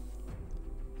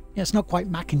 Yeah, it's not quite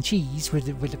mac and cheese with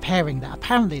the pairing that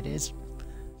apparently it is.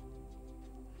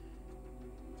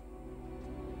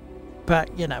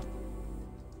 But, you know.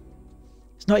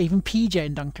 It's not even PJ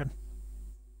and Duncan.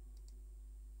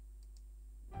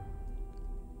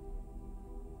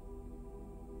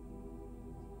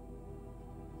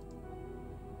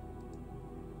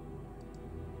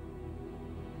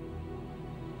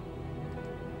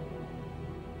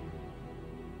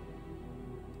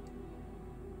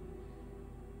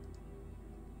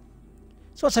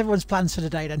 So what's everyone's plans for the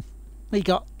day then? What you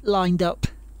got lined up?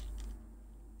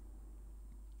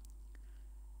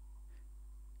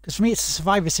 Because for me it's a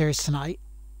Survivor Series tonight.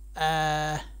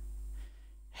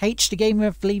 H the Gamer I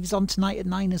believe is on tonight at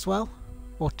 9 as well.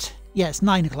 What? Yeah, it's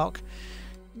 9 o'clock.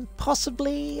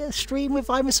 Possibly a stream with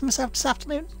Imus and myself this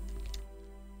afternoon.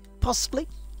 Possibly.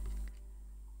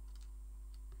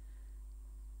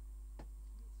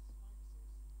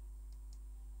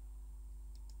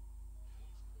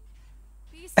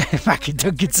 Mac and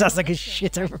Duncan sounds like a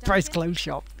shit overpriced clothes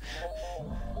shop.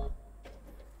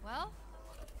 Well,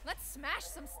 let's smash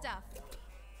some stuff.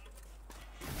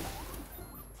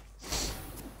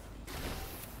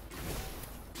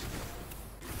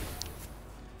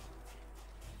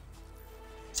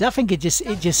 See, I think it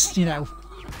just you know,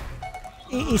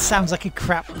 it sounds like a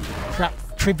crap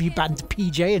tribute band to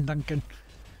PJ and Duncan.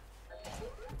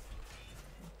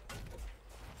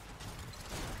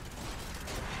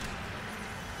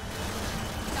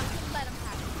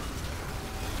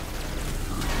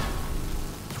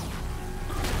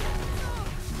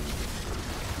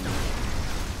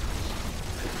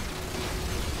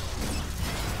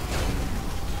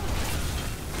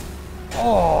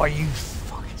 Oh, you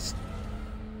fuckers.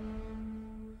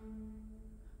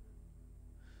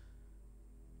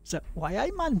 So, why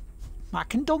I man?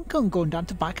 Mac and Duncan going down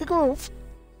to Backer Grove.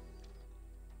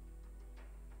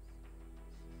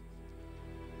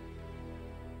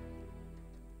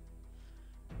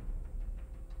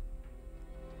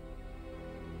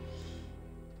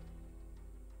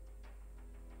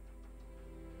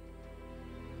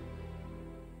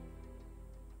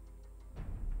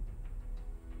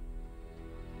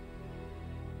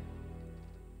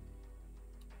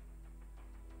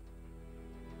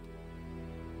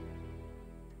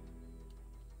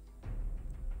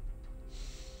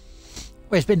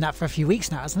 Well, it's been that for a few weeks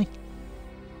now, hasn't he?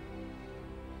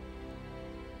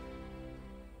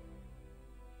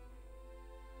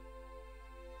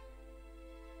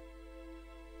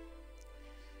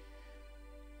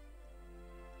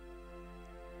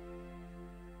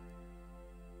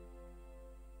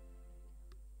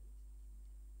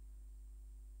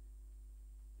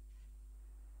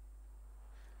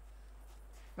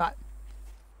 Right.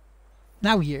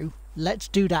 Now you, let's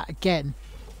do that again,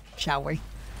 shall we?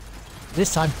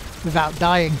 This time, without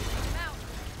dying.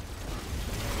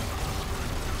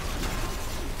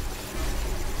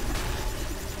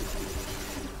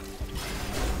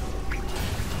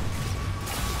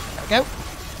 There we go.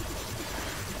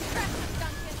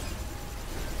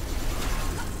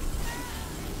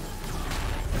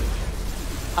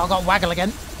 I got waggle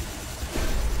again.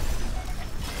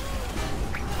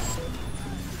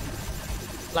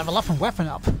 Level up and weapon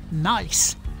up.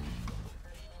 Nice.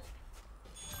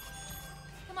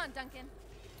 Come on, Duncan.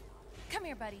 Come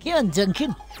here, buddy. Come on,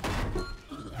 Duncan.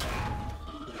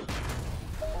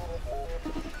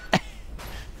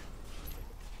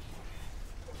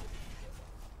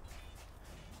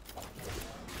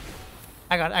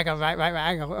 I got, right,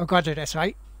 I've got to do this,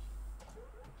 right?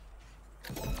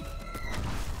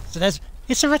 So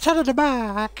it's a return of the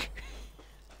Mac.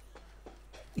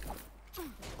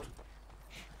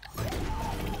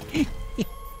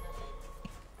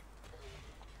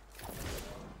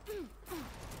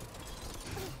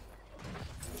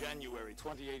 January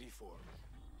 2084.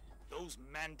 Those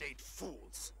mandate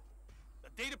fools. The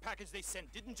data package they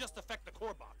sent didn't just affect the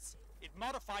core bots. It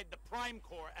modified the prime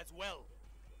core as well.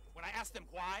 When I asked them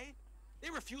why, they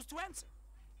refused to answer.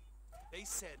 They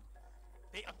said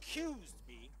they accused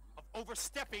me of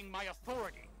overstepping my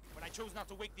authority when I chose not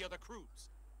to wake the other crews.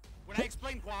 When I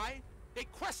explained why, they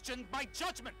questioned my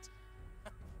judgment.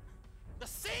 The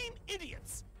same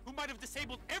idiots who might have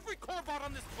disabled every Corvot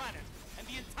on this planet and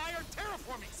the entire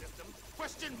terraforming system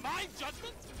questioned my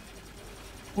judgment?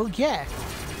 Well, yeah.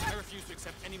 I refuse to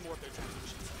accept any more of their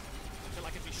transmissions until I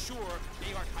can be sure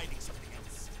they aren't hiding something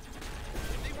else.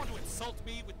 If they want to insult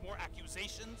me with more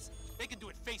accusations, they can do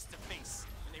it face to face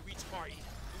when they reach Far East.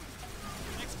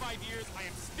 For the next 5 years, I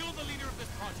am still the leader of this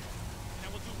project, and I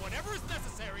will do whatever is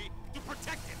necessary to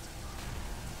protect it.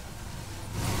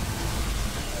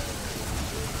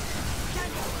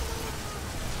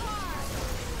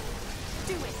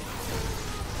 Do it.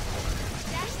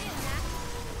 Dash in, Mac.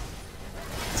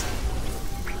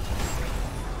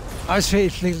 I was really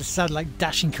thinking it sounded like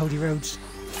Dashing Cody Rhodes.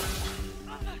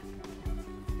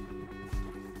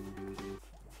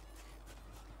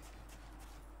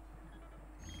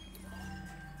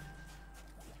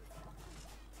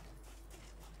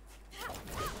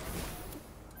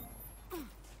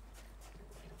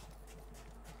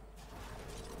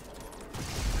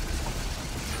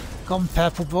 Come on,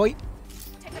 purple boy.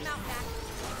 Take him out, Mac.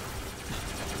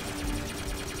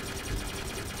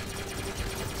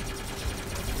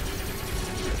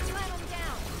 Slam him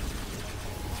down.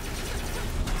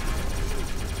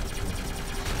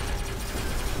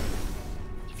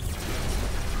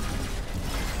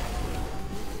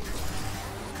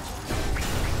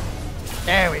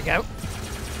 There we go.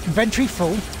 Inventory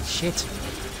full. Shit.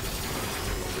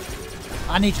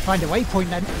 I need to find a waypoint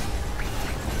then.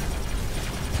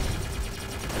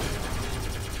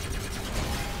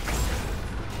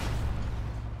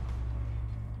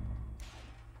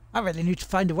 I really need to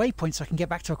find a waypoint so I can get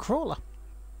back to a crawler.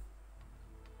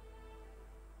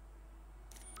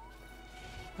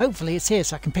 Hopefully it's here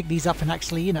so I can pick these up and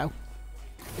actually, you know,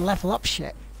 level up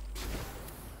shit.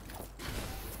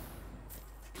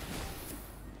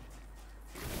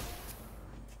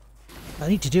 I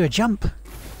need to do a jump.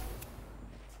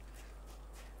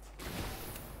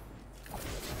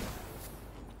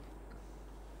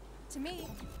 To me,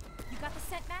 you got the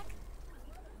scent, Mac?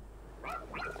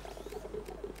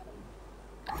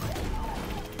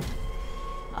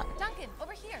 Duncan,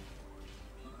 over here.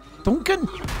 Duncan?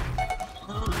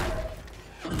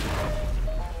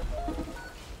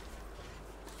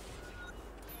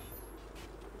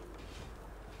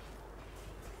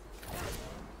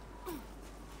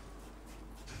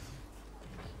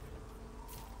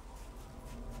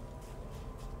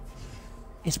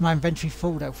 Is my inventory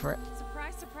full though for it?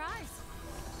 Surprise, surprise.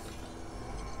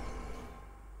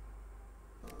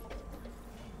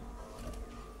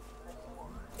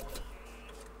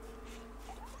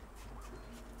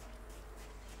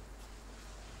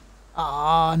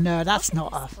 Oh no, that's Look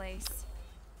at not this a... place.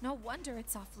 No wonder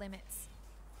it's off limits.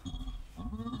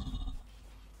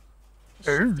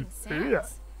 Shifting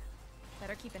sands.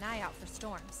 Better keep an eye out for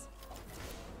storms.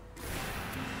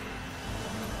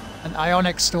 An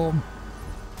ionic storm.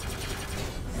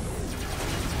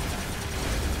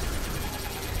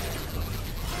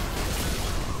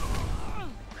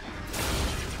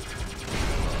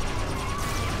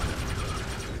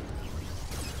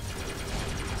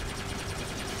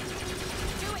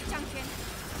 Do it, Duncan.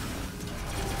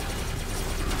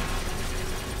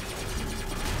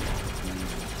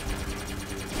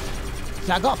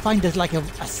 So I gotta find a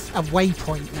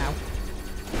waypoint now.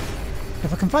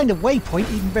 If I can find a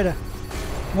waypoint, even better.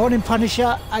 Morning,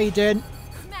 Punisher. How you doing?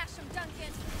 Smash him,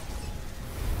 Duncan.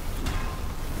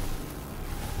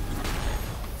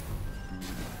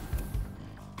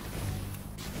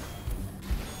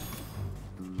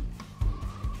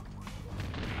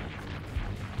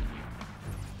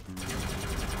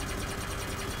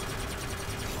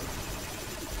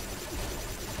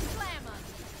 Slam him.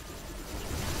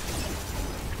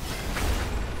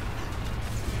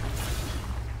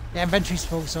 Yeah, inventory's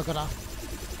full, so I gotta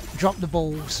drop the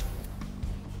balls.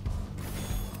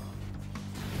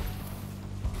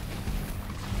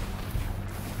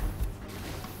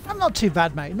 I'm not too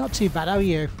bad, mate. Not too bad. How are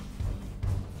you?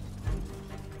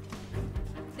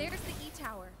 There's the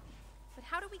E-Tower. But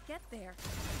how do we get there?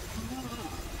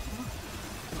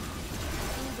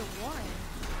 Oh, the Warren.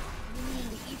 You mean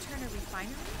the E-Turner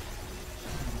refinery?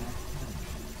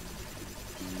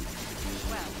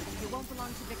 Well, you won't belong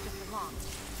to Victor for long.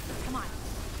 Come on.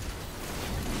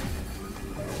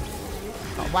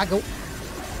 Got waggle.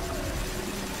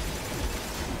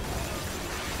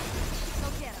 Go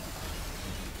get him.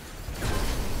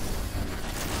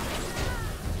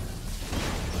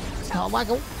 Not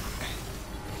waggle.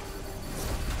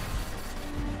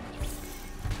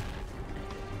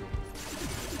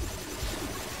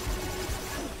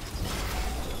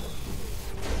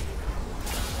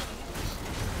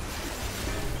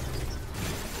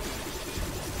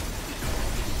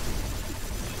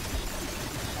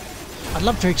 I'd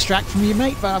love to extract from you,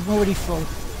 mate, but I'm already full.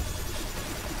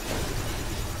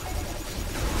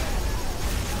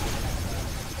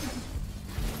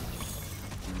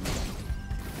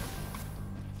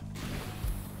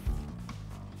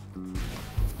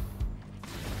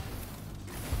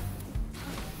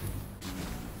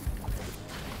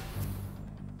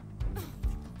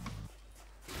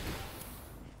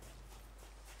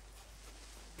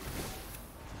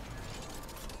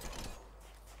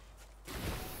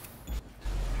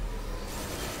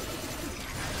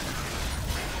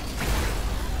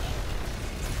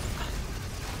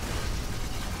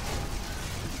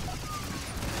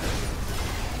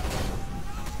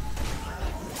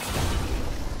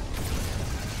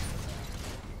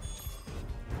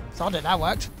 Sod it, that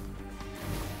worked.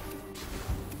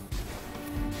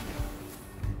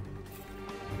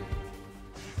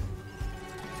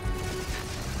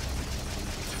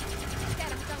 Get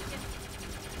him, Duncan.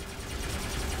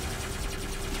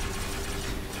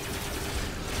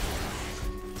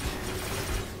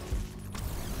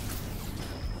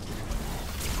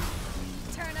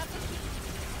 Turn up the heat.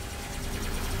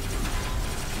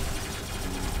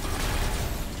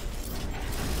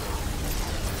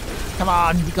 Come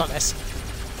on, you got this.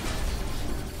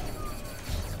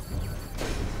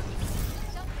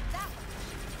 Duncan, that one.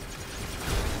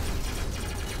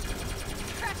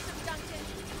 Crush him, Duncan.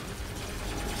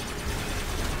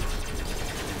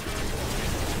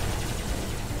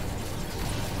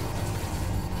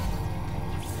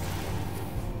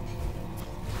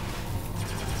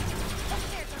 Up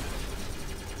there, Duncan.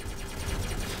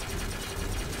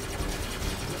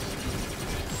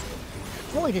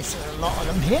 Boy, there's a lot of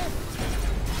them here.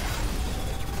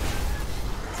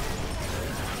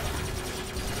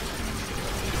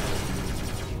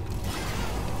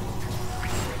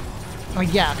 I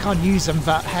mean, yeah, I can't use them,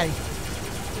 but hey.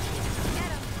 Get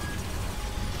him.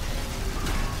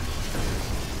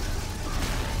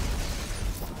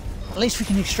 At least we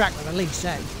can extract them, at least,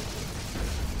 eh?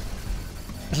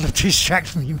 I'd love to extract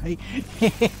from you, mate.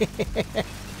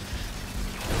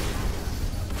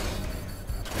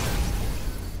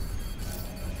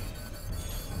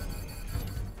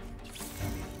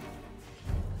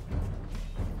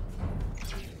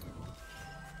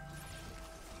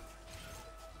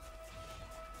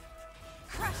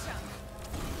 Crush him.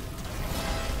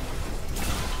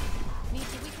 Need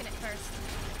to weaken it first.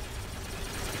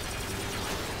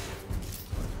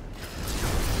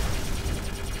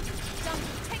 Duncan,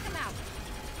 take him out.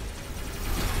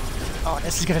 Oh,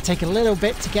 this is going to take a little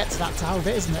bit to get to that tower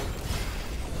bit, isn't it?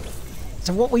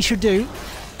 So what we should do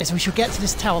is we should get to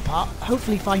this tower part,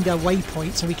 hopefully find a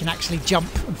waypoint so we can actually jump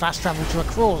and fast travel to a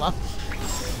crawler,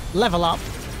 level up.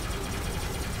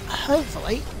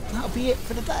 Hopefully that'll be it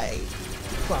for the day.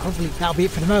 Well, hopefully that'll be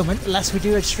it for the moment, unless we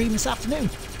do a stream this afternoon.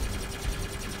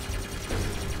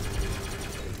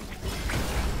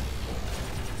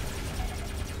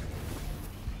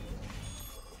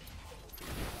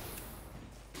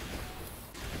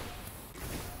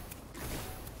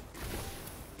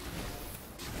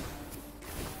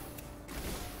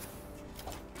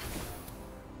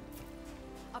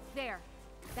 Up there.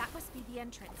 That must be the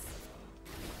entrance.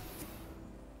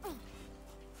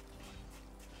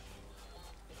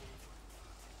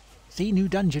 See new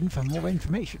dungeon for more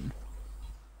information.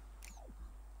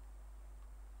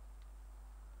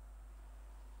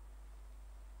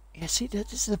 Yeah, see,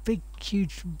 this is a big,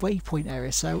 huge waypoint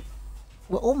area, so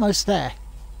we're almost there.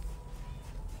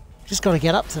 Just got to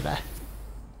get up to there.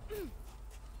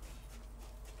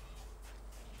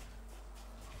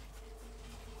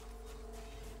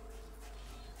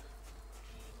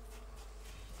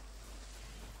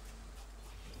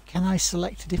 Can I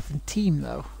select a different team,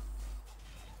 though?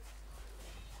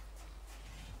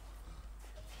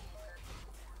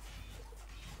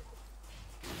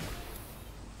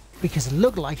 Because it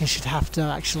looked like I should have to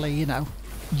actually, you know,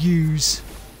 use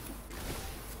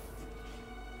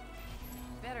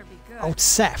Better be good. old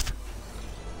Seth.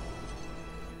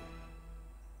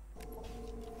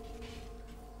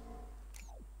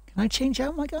 Can I change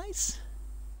out my guys?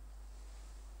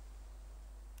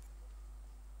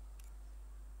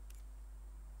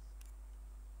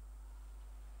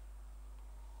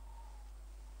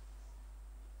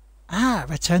 Ah,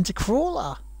 return to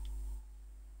crawler.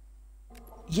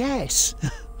 Yes.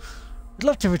 I'd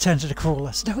love to return to the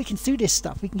crawler so now we can do this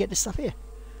stuff. We can get this stuff here.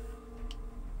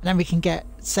 And then we can get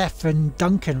Seth and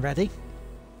Duncan ready.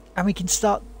 And we can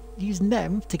start using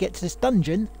them to get to this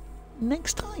dungeon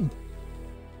next time.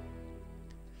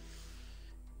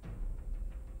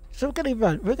 So we're going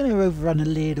to overrun a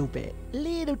little bit.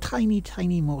 Little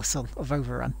tiny morsel of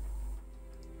overrun.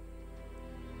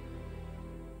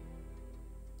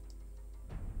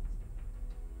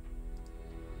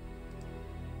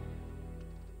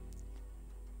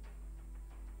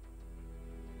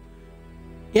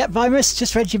 Yep, Virus,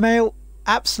 just read your mail.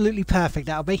 Absolutely perfect,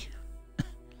 that'll be.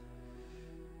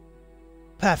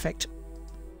 Perfect.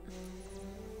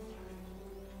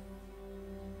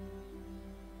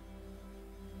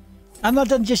 I'm not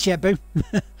done just yet, boo.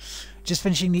 Just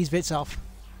finishing these bits off.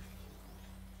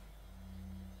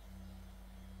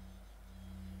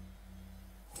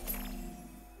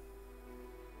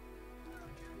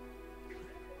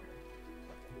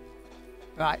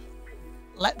 Right.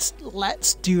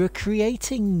 Let's do a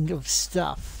creating of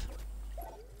stuff.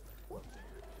 Let's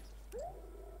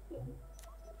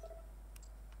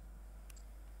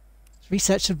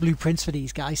research the blueprints for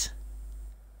these guys.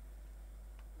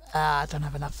 I don't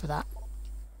have enough for that.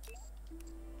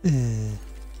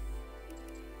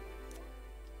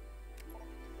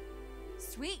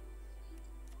 Sweet.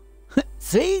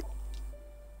 See?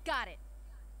 Got it.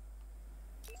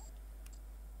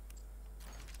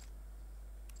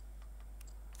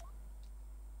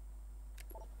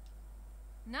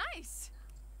 Nice.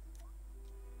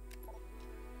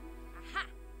 Aha.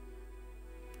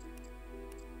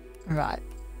 Right.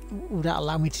 Will that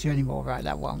allow me to do any more? Right,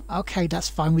 that won't. Okay, that's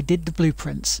fine. We did the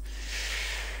blueprints.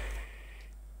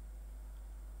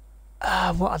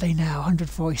 What are they now?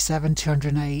 147,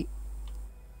 208.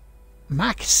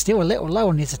 Mac is still a little low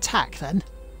on his attack then.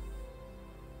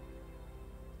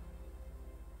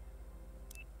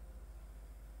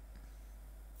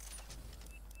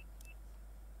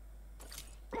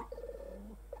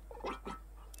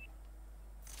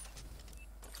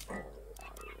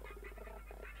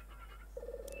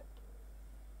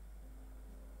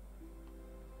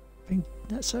 I think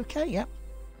that's okay, yep.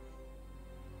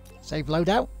 Save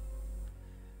loadout.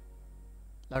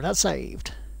 Loadout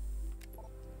saved.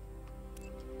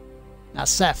 Now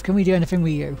Seth, can we do anything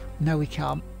with you? No, we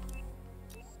can't.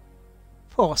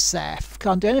 Poor Seth,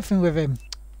 can't do anything with him.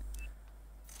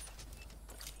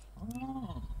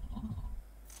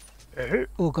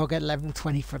 Oh, gotta get level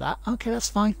 20 for that. Okay, that's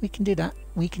fine, we can do that.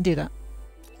 We can do that.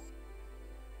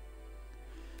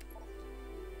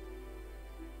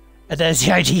 And there's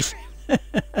the ID.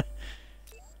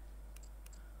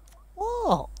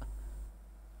 What?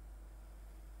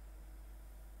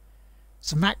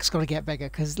 So Mac's got to get bigger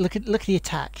because look at the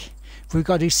attack. We've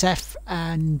got to do Seth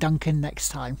and Duncan next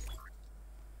time.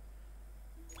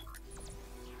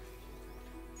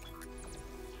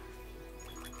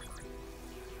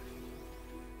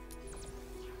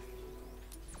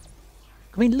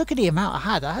 I mean, look at the amount I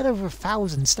had. I had over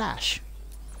 1,000 stash.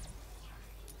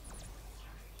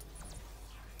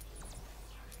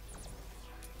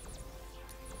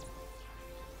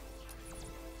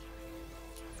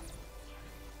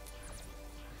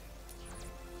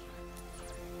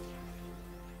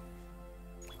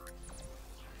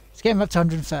 Let's get him up to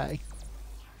 130.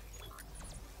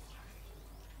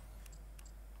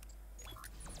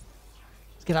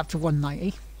 Let's get up to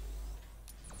 190.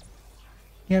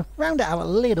 You know, round it out a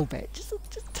little bit, just a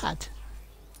tad.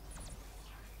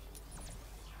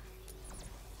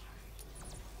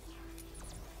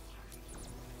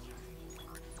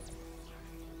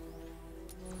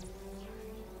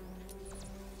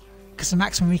 Because the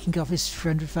maximum we can go off is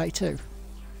 332.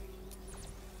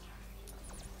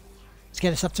 Let's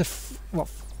get us up to, what,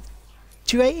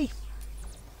 280?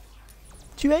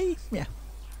 280? Yeah.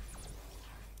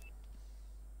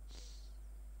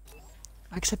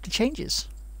 I accept the changes.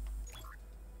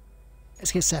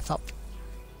 Let's get Seth up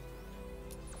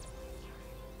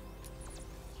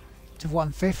to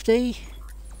 150.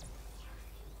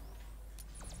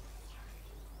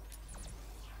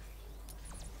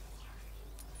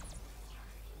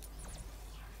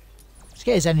 Let's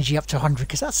get his energy up to 100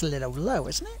 because that's a little low,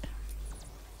 isn't it?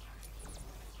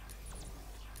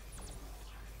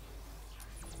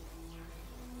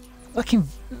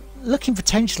 Looking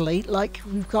potentially like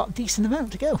we've got a decent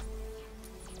amount to go.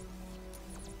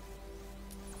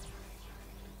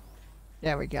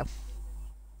 There we go.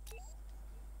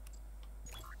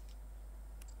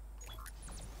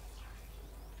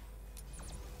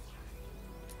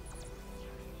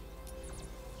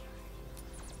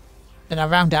 Then I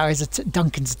round out his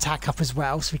Duncan's attack up as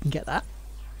well, so we can get that.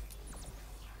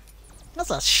 That's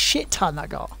a shit ton I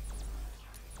got.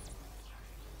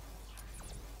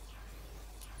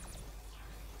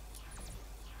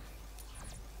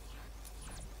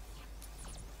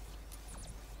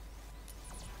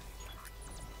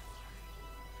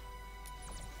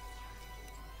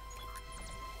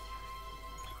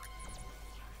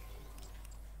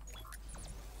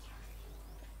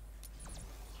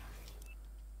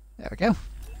 There we go.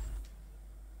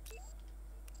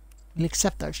 We'll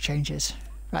accept those changes.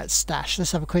 Right, stash.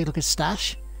 Let's have a quick look at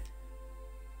stash.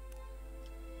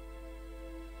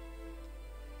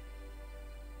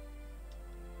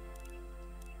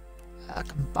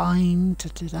 Combine to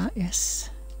do that, yes.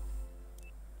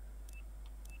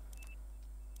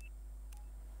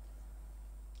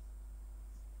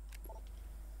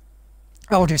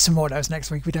 I'll do some more of those next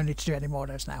week. We don't need to do any more of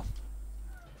those now.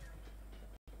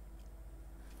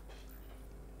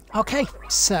 Okay,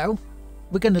 so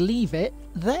we're going to leave it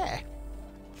there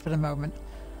for the moment.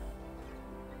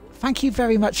 Thank you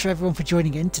very much for everyone for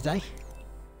joining in today.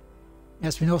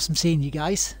 It's been awesome seeing you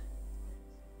guys.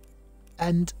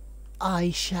 And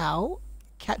I shall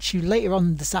catch you later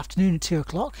on this afternoon at 2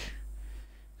 o'clock.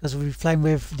 Because we'll be playing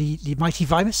with the mighty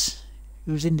Vimus,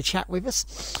 who's in the chat with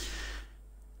us.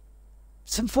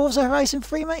 Some Forza Horizon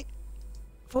 3, mate.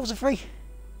 Forza 3.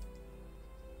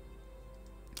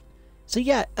 So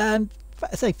yeah,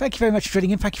 thank you very much for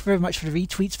joining in. Thank you very much for the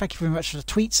retweets. Thank you very much for the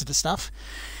tweets of the stuff.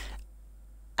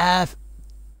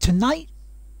 Tonight,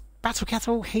 Battle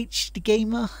Cattle H the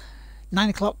Gamer, 9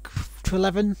 o'clock to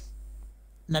 11.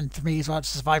 And then for me as well,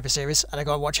 it's the Survivor Series. And I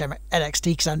got to watch NXT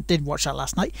because I didn't watch that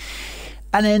last night.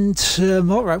 And then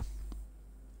tomorrow,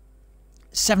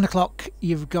 7 o'clock,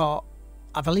 you've got,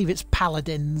 I believe it's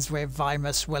Paladins with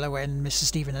Vimus, Willow, and Mr.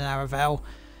 Stephen and Aravel.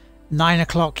 9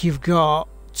 o'clock, you've got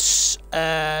Sully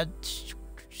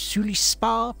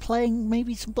Spa playing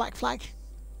maybe some Black Flag.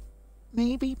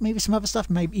 Maybe some other stuff.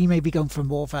 Maybe he may be going for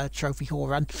more of a trophy haul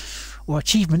run. Or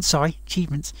achievements.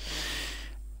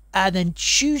 And then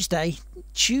Tuesday's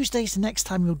the next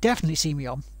time you'll definitely see me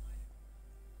on.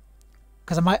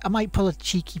 Because I might pull a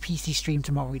cheeky PC stream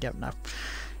tomorrow, we don't know.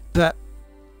 But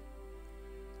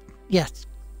yeah,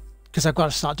 because I've got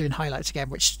to start doing highlights again,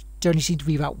 which there only seemed to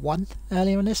be about one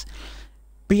earlier on this.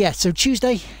 But yeah, so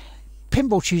Tuesday,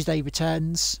 Pinball Tuesday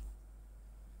returns.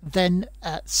 Then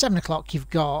at 7 o'clock you've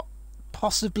got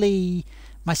possibly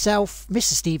myself,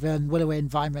 Mr. Stephen, Willow and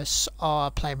Vimus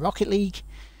are playing Rocket League.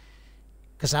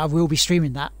 Because I will be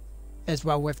streaming that as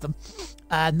well with them.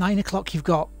 9 o'clock you've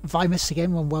got Vimus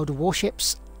again on World of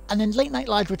Warships. And then Late Night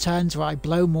Live returns where I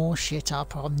blow more shit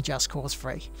up on Just Cause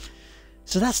 3.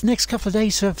 So that's the next couple of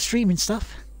days of streaming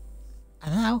stuff.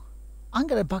 And now I'm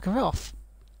going to bugger off.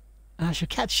 And I shall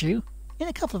catch you in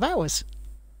a couple of hours.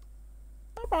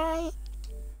 Bye-bye.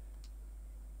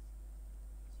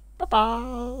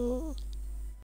 Bye-bye.